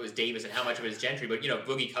how much of it was Davis and how much of it is Gentry, but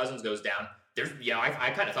Boogie Cousins goes down. There's,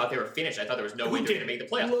 I kind of thought they were finished. I thought there was no way they were going to make the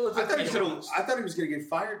playoffs. I thought he was going to get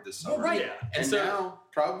fired this summer. Right. Yeah. And so now,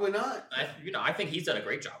 probably not. I think he's done a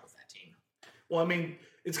great job with that team. Well, I mean,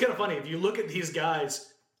 it's kind of funny if you look at these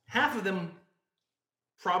guys. Half of them,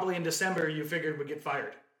 probably in December, you figured would get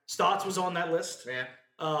fired. Stotts was on that list. Yeah.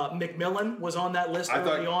 McMillan was on that list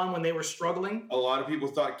early on when they were struggling. A lot of people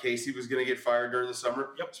thought Casey was going to get fired during the summer,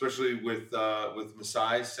 especially with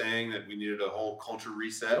Masai saying that we needed a whole culture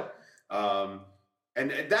reset. Yep.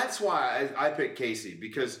 And that's why I picked Casey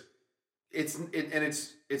because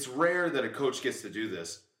it's rare that a coach gets to do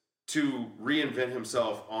this, to reinvent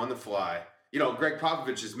himself on the fly. Greg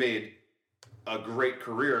Popovich has made a great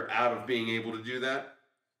career out of being able to do that.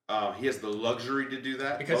 He has the luxury to do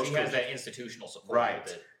that because he has that institutional support.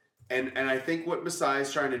 Right. And I think what Masai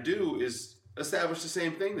is trying to do is establish the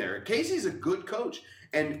same thing there. Casey's a good coach,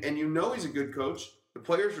 and he's a good coach. The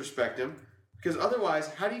players respect him because otherwise,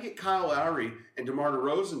 how do you get Kyle Lowry and DeMar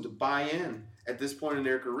DeRozan to buy in at this point in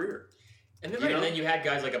their career? And then you had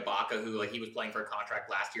guys like Ibaka who he was playing for a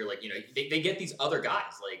contract last year. They get these other guys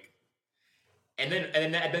and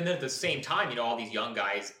then at the same time, all these young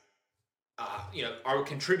guys. Are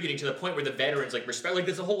contributing to the point where the veterans respect.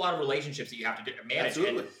 There's a whole lot of relationships that you have to manage.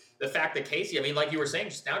 Absolutely. And the fact that Casey, I mean, like you were saying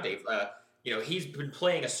just now, Dave, he's been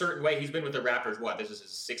playing a certain way. He's been with the Raptors. What? This is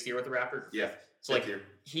his 6th year with the Raptors. Yeah. So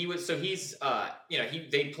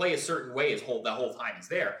they play a certain way the whole time he's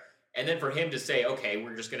there. And then for him to say, okay,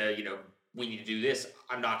 we're just gonna we need to do this.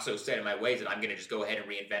 I'm not so set in my ways that I'm going to just go ahead and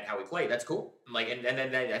reinvent how we play. That's cool. Like, and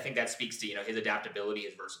then I think that speaks to, his adaptability,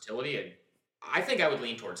 his versatility. And I think I would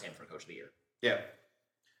lean towards him for Coach of the Year. Yeah.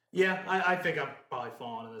 Yeah, I think I'm probably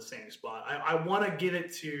falling in the same spot. I want to give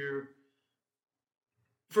it to,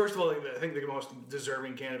 first of all, I think the most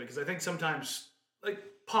deserving candidate, because I think sometimes, like,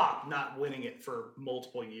 Pop not winning it for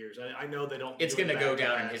multiple years. I know they don't. It's going to go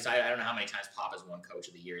down in his. I don't know how many times Pop has won Coach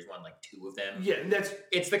of the Year. He's won like 2 of them. Yeah, and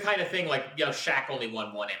it's the kind of thing like Shaq only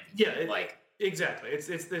won 1 MVP. Yeah, exactly. It's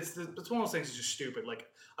one of those things that's just stupid. Like,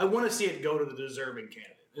 I want to see it go to the deserving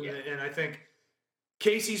candidate, and I think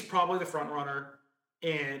Casey's probably the front runner.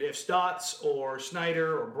 And if Stotts or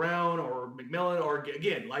Snyder or Brown or McMillan or,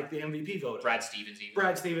 again, like the MVP vote, Brad Stevens,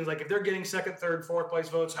 like if they're getting 2nd, 3rd, 4th place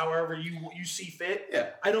votes, however you see fit,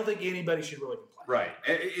 I don't think anybody should really complain. Right.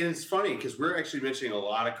 And it's funny because we're actually mentioning a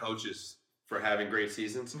lot of coaches for having great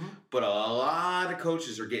seasons, but a lot of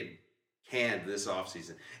coaches are getting canned this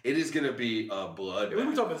offseason. It is going to be a blood. We were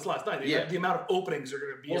talking about this last night. The amount of openings are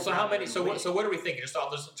going to be. Well, so how many? So what are we thinking? Just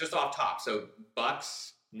off top. So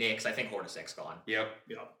Bucks. Knicks, I think Hornacek's gone. Yep.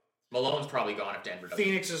 Malone's probably gone if Denver doesn't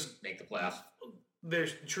Phoenix is make the playoffs.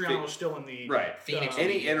 There's Triano's still in the Phoenix.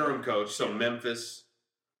 Any interim coach, so Memphis.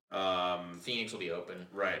 Phoenix will be open.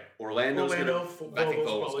 Right. Orlando, I think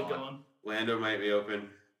Vogel's probably gone. Orlando might be open.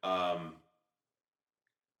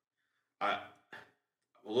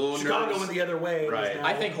 Chicago went the other way. Right.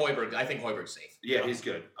 I think Hoiberg's safe. Yeah, he's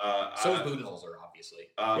good. So is Budenholzer, obviously.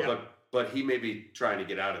 But he may be trying to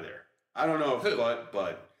get out of there. I don't know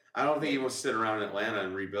but I don't think he wants to sit around in Atlanta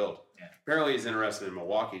and rebuild. Yeah. Apparently he's interested in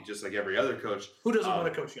Milwaukee, just like every other coach. Who doesn't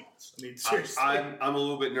want to coach Giannis? I mean, seriously. I'm a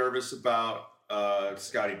little bit nervous about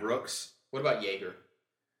Scotty Brooks. What about Jaeger?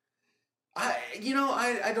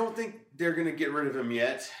 I don't think they're going to get rid of him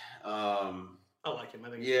yet. I like him. I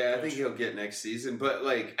think. I think he'll get next season. But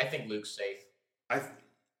I think Luke's safe.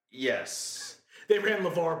 Yes. They ran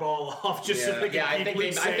LeVar Ball off just so they could I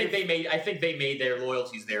think they made their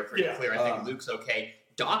loyalties there pretty clear. I think Luke's okay.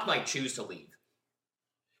 Doc might choose to leave.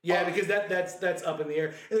 Yeah, because that's up in the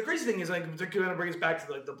air. And the crazy thing is, like, to kind of bring us back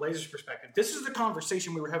to the Blazers' perspective, this is the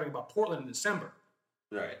conversation we were having about Portland in December.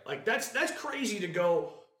 Right. Like, that's crazy to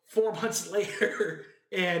go 4 months later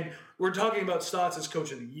and we're talking about Stotts as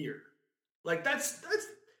Coach of the Year. Like, that's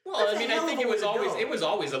well, I mean, I think it was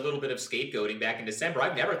always a little bit of scapegoating back in December.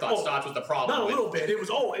 I've never thought Stotts was the problem. Not a little bit. It was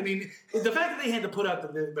I mean, the fact that they had to put out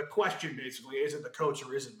the question basically, is it the coach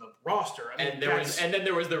or is it the roster? I mean, and then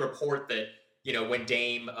there was the report that when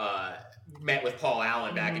Dame met with Paul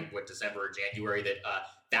Allen back in December or January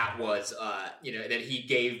that was that he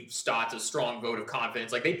gave Stotts a strong vote of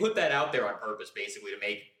confidence. Like, they put that out there on purpose, basically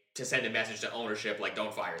to send a message to ownership, like,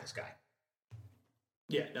 don't fire this guy.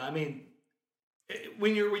 Yeah, no, I mean,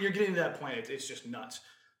 when you're getting to that point, it's just nuts.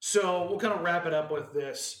 So we'll kind of wrap it up with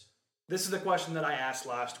this. This is the question that I asked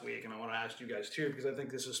last week, and I want to ask you guys too, because I think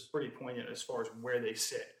this is pretty poignant as far as where they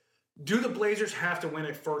sit. Do the Blazers have to win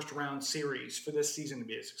a first-round series for this season to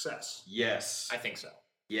be a success? Yes. I think so.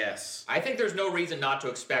 Yes. I think there's no reason not to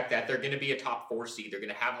expect that. They're going to be a top 4 seed. They're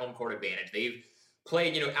going to have home court advantage. They've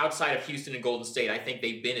played, outside of Houston and Golden State, I think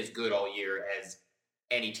they've been as good all year as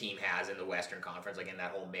any team has in the Western Conference, like in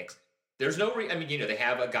that whole mix. There's no they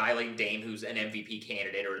have a guy like Dame who's an MVP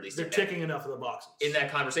candidate, or at least they're ticking enough of the boxes. In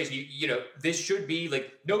that conversation, this should be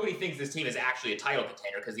like, nobody thinks this team is actually a title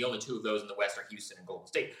contender because the only 2 of those in the West are Houston and Golden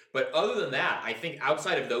State. But other than that, I think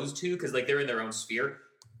outside of those 2, because like they're in their own sphere,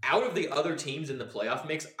 out of the other teams in the playoff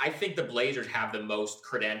mix, I think the Blazers have the most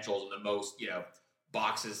credentials and the most,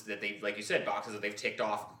 boxes that they've ticked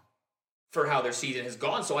off for how their season has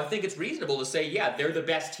gone. So I think it's reasonable to say, yeah, they're the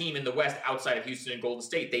best team in the West outside of Houston and Golden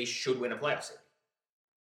State. They should win a playoff series.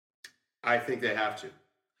 I think they have to.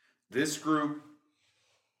 This group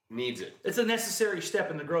needs it. It's a necessary step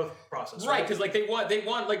in the growth process. Right, because like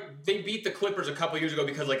they beat the Clippers a couple years ago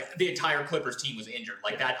because like the entire Clippers team was injured.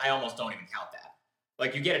 Like that, I almost don't even count that.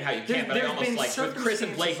 Like, you get it how you can, but I almost like with Chris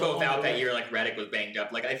and Blake both out that year, like Redick was banged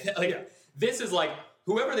up. Like this is like,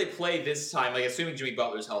 whoever they play this time, like assuming Jimmy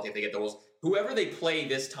Butler's healthy, if they get those, whoever they play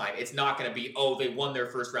this time, it's not going to be, they won their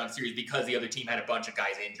first round series because the other team had a bunch of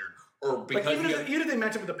guys injured, or because even if they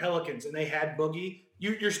match up with the Pelicans and they had Boogie,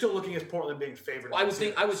 you're still looking at Portland being favored. I would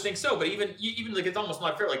think so, but even like it's almost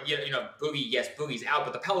not fair. Like Boogie, yes, Boogie's out,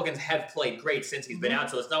 but the Pelicans have played great since he's been out,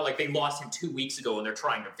 so it's not like they lost him 2 weeks ago and they're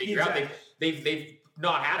trying to figure out. They've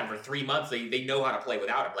not had him for 3 months. They know how to play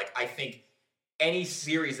without him. Like, I think any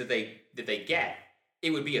series that they get, it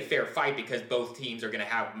would be a fair fight because both teams are going to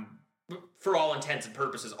have, for all intents and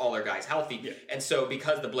purposes, all their guys healthy. Yeah. And so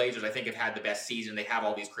because the Blazers, I think, have had the best season, they have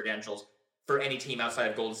all these credentials, for any team outside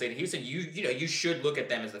of Golden State and Houston, you should look at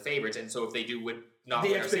them as the favorites. And so if they do not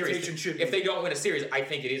win a series, if they don't win a series, I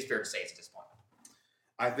think it is fair to say it's a disappointment.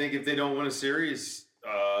 I think if they don't win a series,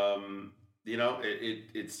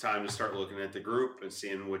 it's time to start looking at the group and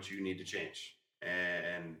seeing what you need to change.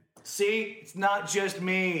 And see, it's not just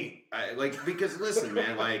me. Because listen,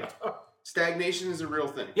 man, stagnation is a real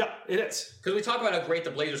thing. Yeah, it is. Because we talk about how great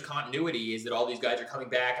the Blazers' continuity is, that all these guys are coming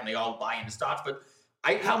back and they all buy into Stotts, but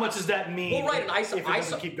how much does that mean? Well, right,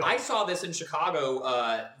 and I saw this in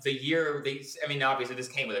Chicago the year obviously this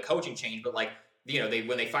came with a coaching change, but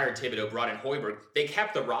when they fired Thibodeau, brought in Hoiberg, they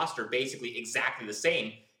kept the roster basically exactly the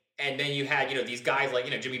same. And then you had, these guys like,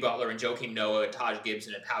 Jimmy Butler and Joakim Noah and Taj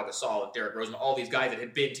Gibson and Pau Gasol and Derrick Rose and all these guys that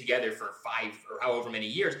had been together for 5 or however many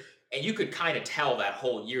years. And you could kind of tell that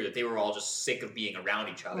whole year that they were all just sick of being around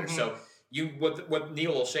each other. Mm-hmm. So what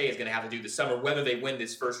Neil Olshey is going to have to do this summer, whether they win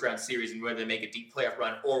this first round series and whether they make a deep playoff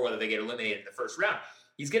run or whether they get eliminated in the first round,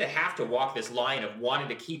 he's going to have to walk this line of wanting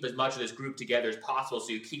to keep as much of this group together as possible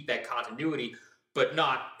so you keep that continuity, but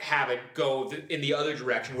not have it go in the other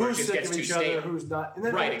direction where it just gets too stale. Who's not.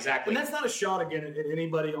 Right, exactly. And that's not a shot again at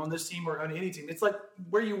anybody on this team or on any team. It's like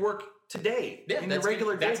where you work today in the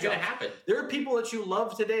regular day. That's going to happen. There are people that you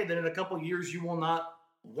love today that in a couple of years you will not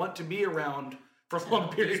want to be around for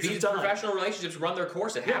long periods of time. These professional relationships run their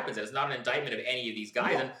course. It happens. And it's not an indictment of any of these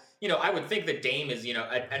guys. No. And, I would think that Dame is,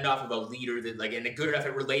 enough of a leader that, and good enough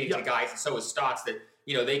at relating to guys, and so is Stotts, that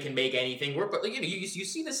they can make anything work. But you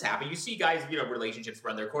see this happen. You see guys, relationships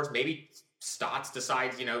run their course. Maybe Stotts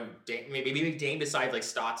decides, maybe Dame decides like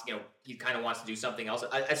Stotts, he kind of wants to do something else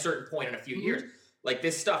at a certain point in a few years. Like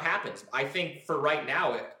this stuff happens. I think for right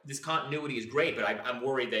now, this continuity is great, but I'm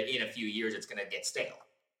worried that in a few years it's going to get stale.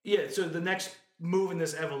 Yeah. So the next move in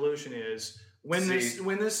this evolution is win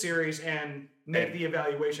this series and make the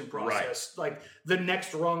evaluation process like the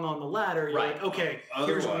next rung on the ladder. You're like, okay,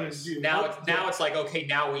 here's what we need to do. Now it's like, okay,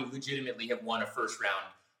 now we legitimately have won a first round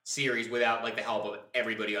series without the help of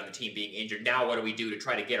everybody on the team being injured. Now what do we do to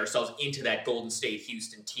try to get ourselves into that Golden State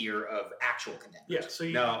Houston tier of actual contenders? Yeah,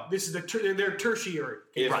 so this is their tertiary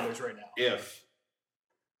contenders right now.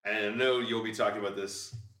 And I know you'll be talking about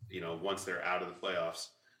this, once they're out of the playoffs.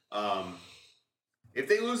 If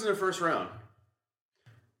they lose in the first round,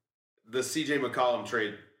 the CJ McCollum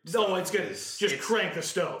trade. No, it's good. Just crank the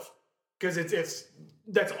stove because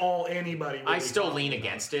that's all anybody. Really I still lean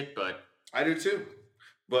against it, but I do too.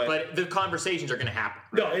 But the conversations are going to happen.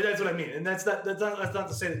 Right? No, that's what I mean, and that's not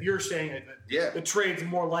to say that you're saying it. The trade's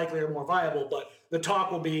more likely or more viable, but the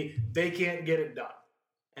talk will be they can't get it done,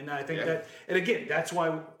 and I think that. And again, that's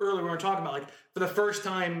why earlier we were talking about for the first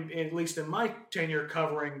time, at least in my tenure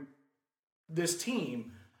covering this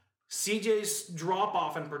team, CJ's drop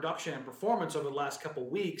off in production and performance over the last couple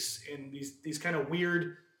weeks in these kind of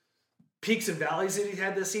weird peaks and valleys that he's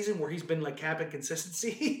had this season, where he's been capping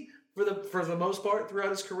consistency for the most part throughout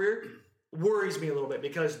his career, worries me a little bit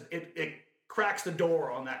because it cracks the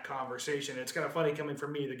door on that conversation. It's kind of funny coming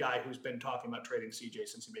from me, the guy who's been talking about trading CJ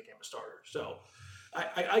since he became a starter. So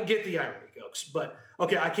I get the irony, folks. But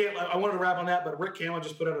okay, I wanted to wrap on that, but Rick Cameron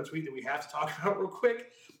just put out a tweet that we have to talk about real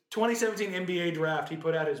quick. 2017 NBA draft, he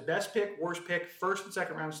put out his best pick, worst pick, first and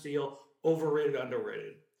second round steal, overrated,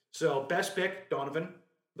 underrated. So best pick, Donovan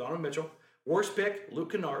Mitchell. Worst pick,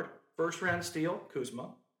 Luke Kennard. First round steal,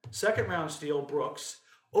 Kuzma. Second round steal, Brooks.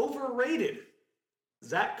 Overrated,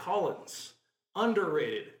 Zach Collins.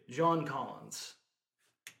 Underrated, John Collins.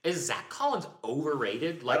 Is Zach Collins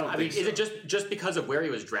overrated? Is it just because of where he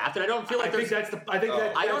was drafted? I don't feel like I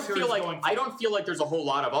don't feel like there's a whole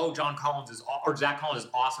lot of Zach Collins is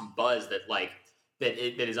awesome buzz that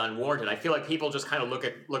is unwarranted. I feel like people just kind of look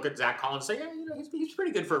at Zach Collins and say, he's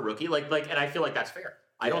pretty good for a rookie. And I feel like that's fair.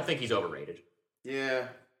 I don't think he's overrated. Yeah,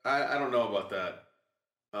 I don't know about that.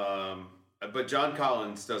 But John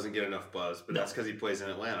Collins doesn't get enough buzz, but that's because he plays in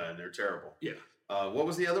Atlanta and they're terrible. Yeah. What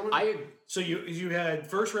was the other one? So you had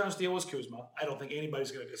first round steal was Kuzma. I don't think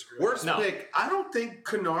anybody's going to disagree. Worst pick. I don't think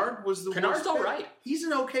Kennard was the worst. Kennard's all right. He's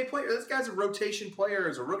an okay player. This guy's a rotation player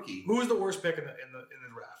as a rookie. Who was the worst pick in the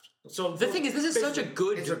draft? So the thing is, this is such a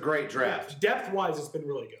good. It's a great draft. Depth wise, it's been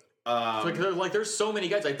really good. There's so many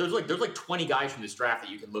guys. There's 20 guys from this draft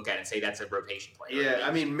that you can look at and say that's a rotation player. Yeah,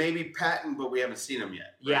 I mean maybe Patton, but we haven't seen him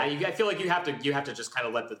yet. Right? Yeah, I feel like you have to just kind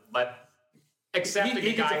of let. Except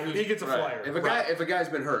he gets a flyer. If a guy's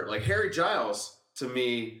been hurt, like Harry Giles, to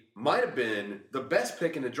me, might have been the best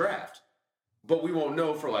pick in the draft, but we won't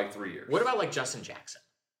know for 3 years. What about Justin Jackson?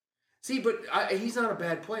 See, but he's not a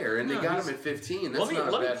bad player, and they got him at 15. That's not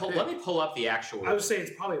a bad pick. Let me pull up the actual. I would say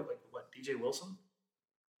it's probably DJ Wilson.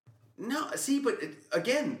 No, see, but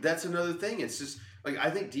again, that's another thing. It's just like I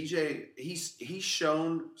think DJ. He's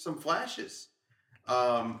shown some flashes.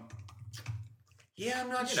 Yeah, I'm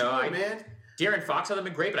not sure, man. De'Aaron Fox hasn't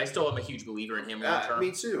been great, but I still am a huge believer in him long term.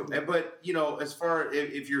 Me too. But as far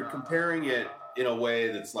if you're comparing it in a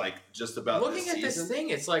way that's like just about looking at this thing,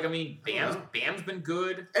 it's like Bam's been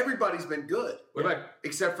good. Everybody's been good. What about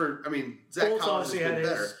except for Zach Collins has been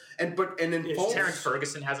better. And then Fultz, Terrence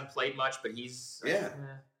Ferguson hasn't played much, but he's yeah.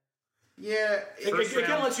 It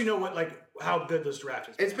kind of lets you know how good this draft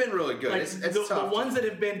is. It's been really good. It's the ones that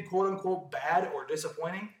have been quote unquote bad or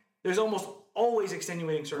disappointing. There's almost always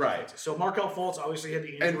extenuating circumstances. Right. So Markelle Fultz obviously had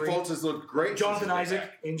the injury. And Fultz has looked great. Jonathan Isaac,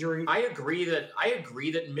 injury. I agree that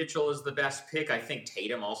Mitchell is the best pick. I think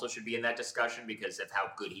Tatum also should be in that discussion because of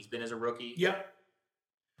how good he's been as a rookie. Yep.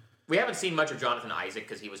 We haven't seen much of Jonathan Isaac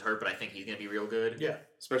because he was hurt, but I think he's going to be real good. Yeah.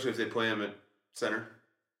 Especially if they play him at center.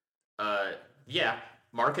 Yeah.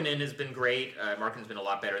 Markkanen has been great. Markkanen's been a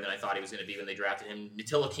lot better than I thought he was going to be when they drafted him.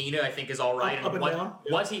 Ntilikina, I think, is all right. Up and down.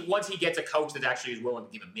 Once he gets a coach that actually is willing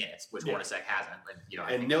to give him minutes, which Hornacek hasn't.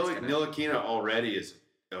 And Ntilikina already is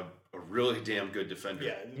a really damn good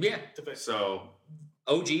defender. Yeah. So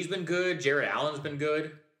OG's been good. Jared Allen's been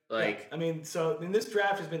good. So in this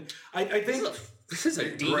draft has been. I think this is a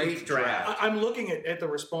great draft. I'm looking at the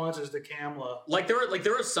responses to Kamla.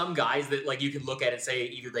 There are some guys that you can look at and say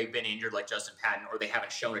either they've been injured like Justin Patton or they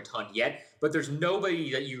haven't shown a ton yet. But there's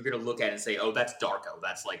nobody that you're going to look at and say, oh, that's Darko.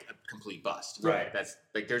 That's like a complete bust. Right. That's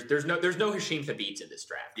there's no Hasheem Thabeets in this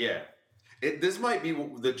draft. Yeah. This might be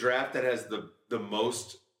the draft that has the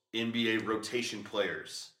most NBA rotation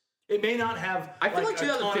players. It may not have I feel like a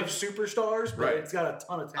ton of superstars, but it's got a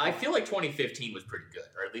ton of talent. I feel like 2015 was pretty good,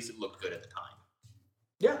 or at least it looked good at the time.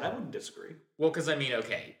 Yeah, I wouldn't disagree. Well, because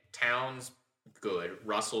Towns good,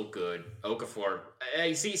 Russell good, Okafor.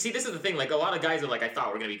 See, this is the thing. Like a lot of guys that I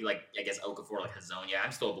thought were gonna be Okafor, Hazonia.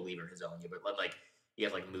 I'm still a believer in Hazonia, but you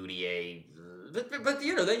have Moutier. But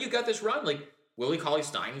then you got this run Willie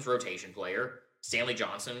Cauley-Stein's rotation player. Stanley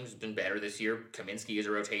Johnson's been better this year. Kaminsky is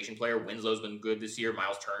a rotation player. Winslow's been good this year.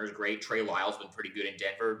 Miles Turner's great. Trey Lyle's been pretty good in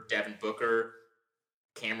Denver. Devin Booker.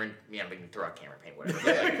 Cameron, we can throw out Cameron Payne,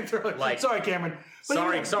 whatever. Sorry, Cameron.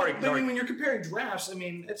 But sorry. When you're comparing drafts,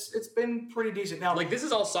 it's been pretty decent. Now, this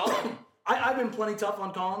is all solid. I've been plenty tough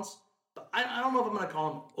on Collins. But I don't know if I'm going to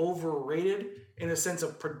call him overrated in the sense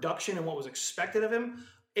of production and what was expected of him.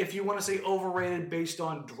 If you want to say overrated based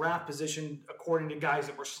on draft position according to guys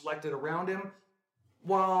that were selected around him,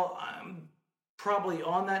 well, I'm probably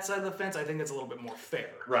on that side of the fence. I think it's a little bit more fair.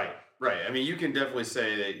 Right. You can definitely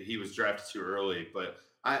say that he was drafted too early, but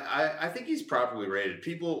I think he's properly rated.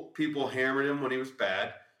 People hammered him when he was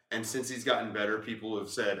bad, and since he's gotten better, people have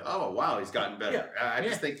said, "Oh, wow, he's gotten better." Yeah. I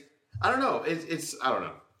just think I don't know. It's I don't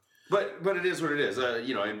know, but it is what it is.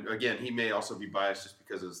 And again, he may also be biased just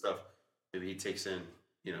because of the stuff that he takes in.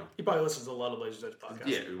 He probably listens to a lot of Blazers Edge podcasts.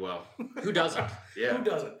 Yeah, well, who doesn't? Yeah, who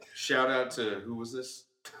doesn't? Shout out to who was this?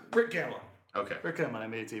 Rick Kamla. Okay, Rick Kamla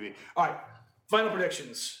on NBA TV. All right, final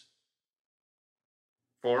predictions.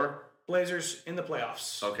 For Blazers in the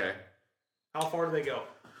playoffs. Okay. How far do they go?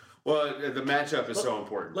 Well, the matchup is so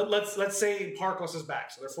important. Let's say Parkless is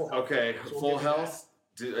back, so they're full health. Okay, so full health.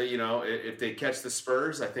 If they catch the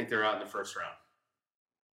Spurs, I think they're out in the first round.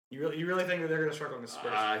 You really think that they're going to struggle against the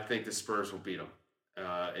Spurs? I think the Spurs will beat them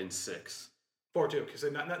in 6. 4-2, because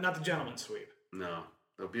they're not the gentleman's sweep. No,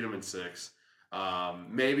 they'll beat them in 6.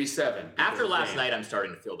 Maybe 7. After last night, I'm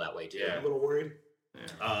starting to feel that way too. Yeah. A little worried.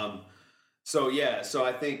 Yeah. So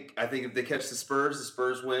I think if they catch the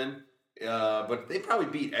Spurs win. But they probably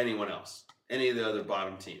beat anyone else, any of the other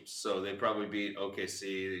bottom teams. So they probably beat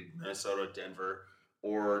OKC, Minnesota, Denver,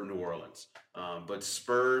 or New Orleans. But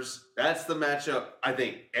Spurs, that's the matchup I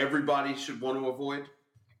think everybody should want to avoid.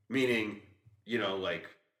 Meaning,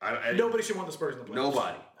 nobody should want the Spurs in the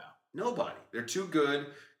playoffs. Nobody. They're too good.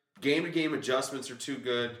 Game-to-game adjustments are too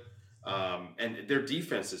good. And their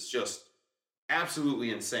defense is just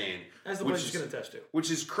absolutely insane. As the Blazers can attest to. Which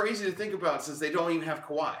is crazy to think about since they don't even have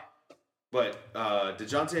Kawhi. But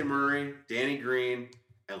DeJounte Murray, Danny Green,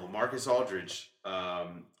 and LaMarcus Aldridge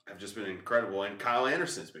have just been incredible. And Kyle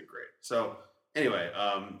Anderson's been great. So anyway,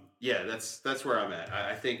 that's where I'm at.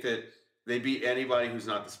 I think that they beat anybody who's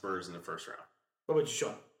not the Spurs in the first round. What about you,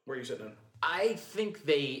 Sean? Where are you sitting in? I think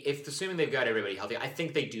assuming they've got everybody healthy, I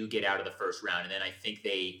think they do get out of the first round. And then I think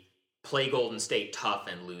they play Golden State tough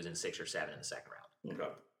and lose in 6 or 7 in the second round. Okay.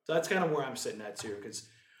 So that's kind of where I'm sitting at too. Because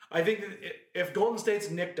I think that if Golden State's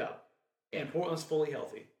nicked up, and Portland's fully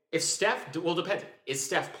healthy, If Steph, well, depends. Is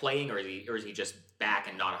Steph playing or is he just back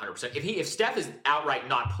and not 100%? If Steph is outright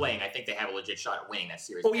not playing, I think they have a legit shot at winning that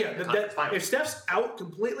series. Oh yeah, if Steph's out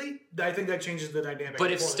completely, I think that changes the dynamic.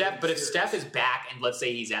 But if Steph is back and let's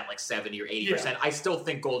say he's at like 70 or 80%, I still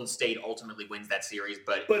think Golden State ultimately wins that series.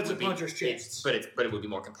 But it's a puncher's chance. But it would be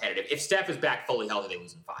more competitive. If Steph is back fully healthy, they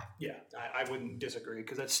lose in 5. Yeah, I wouldn't disagree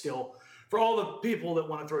because that's still. For all the people that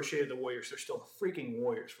want to throw shade at the Warriors, they're still the freaking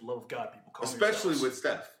Warriors. For the love of God, people call especially with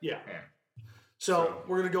Steph. Yeah. So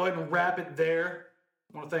we're going to go ahead and wrap it there.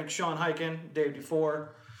 I want to thank Sean Highkin, Dave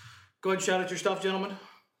Dufour. Go ahead and shout out your stuff, gentlemen.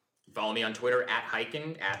 Follow me on Twitter at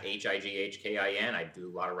Highkin, at HIGHKIN. I do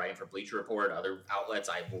a lot of writing for Bleacher Report, other outlets.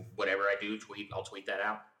 Whatever I do, I'll tweet that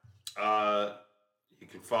out. You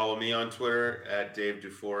can follow me on Twitter at Dave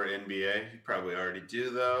Dufour NBA. You probably already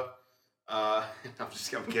do, though. I'm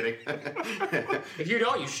kidding. If you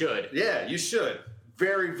don't, you should. Yeah, you should.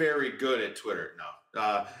 Very, very good at Twitter.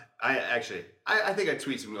 No, I think I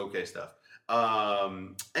tweet some okay stuff.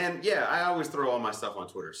 And yeah, I always throw all my stuff on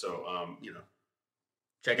Twitter. So,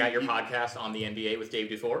 check out your podcast on the NBA with Dave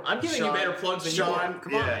Dufour. I'm giving you better plugs than Sean.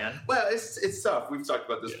 Come on, man. Well, it's tough. We've talked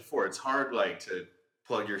about this before. It's hard, to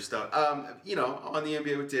plug your stuff. On the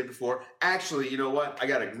NBA with Dave Dufour. Actually, you know what? I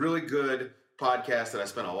got a really good podcast that I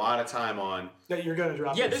spent a lot of time on. That you're going to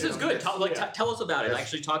drop. Yeah, this is good. Tell us about it.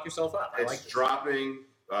 Actually, talk yourself up. It's dropping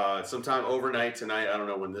sometime overnight tonight. I don't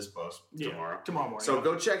know when this posts. Tomorrow morning. So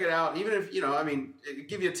go check it out. Even if it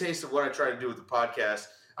give you a taste of what I try to do with the podcast.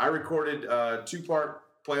 I recorded 2-part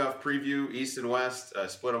playoff preview, East and West.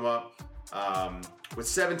 Split them up with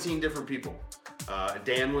 17 different people.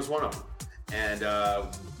 Dan was one of them. And,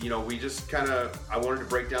 we just I wanted to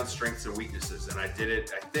break down strengths and weaknesses. And I did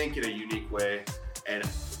it, I think, in a unique way. And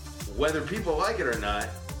whether people like it or not,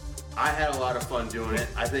 I had a lot of fun doing it.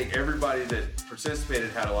 I think everybody that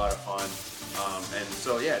participated had a lot of fun. And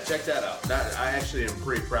so, yeah, check that out. I actually am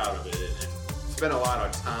pretty proud of it and spent a lot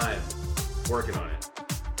of time working on it.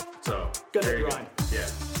 So, good grind. Yeah.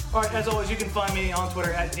 All right, as always, you can find me on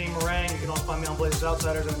Twitter at Dean Meringue. You can also find me on Blazers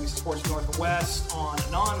Outsiders and Sports Northwest on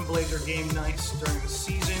non-Blazer game nights during the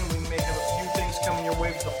season. We may have a few things coming your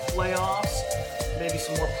way for the playoffs. Maybe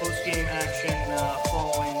some more post-game action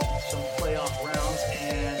following some playoff rounds.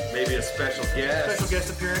 And maybe a special guest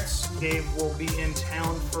appearance. Dave will be in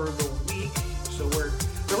town for the week. So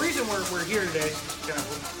the reason we're here today, to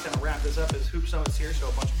kind of wrap this up, is Hoop Summit's here, so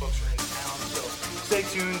a bunch of folks are in town. So stay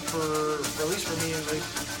tuned for at least for me, at least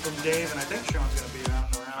from Dave, and I think Sean's going to be out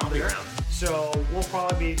and around. I'll be around. So we'll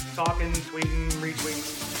probably be talking, tweeting, retweeting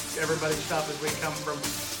everybody's stuff as we come from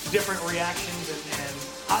different reactions and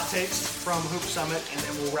hot takes from Hoop Summit, and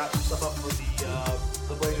then we'll wrap some stuff up for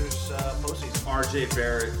the Blazers postseason. RJ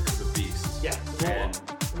Barrett is a beast. Yeah,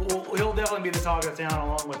 he'll definitely be the talk of town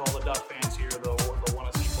along with all the Duck fans here. They'll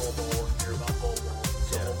want to see Bol Bol and hear about Bol Bol.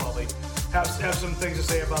 So we'll probably have some things to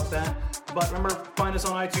say about that. But remember, find us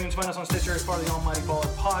on iTunes, find us on Stitcher as part of the Almighty Baller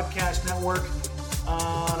Podcast Network.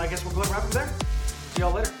 And I guess we'll go ahead and wrap it there. See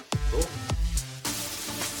y'all later. Cool.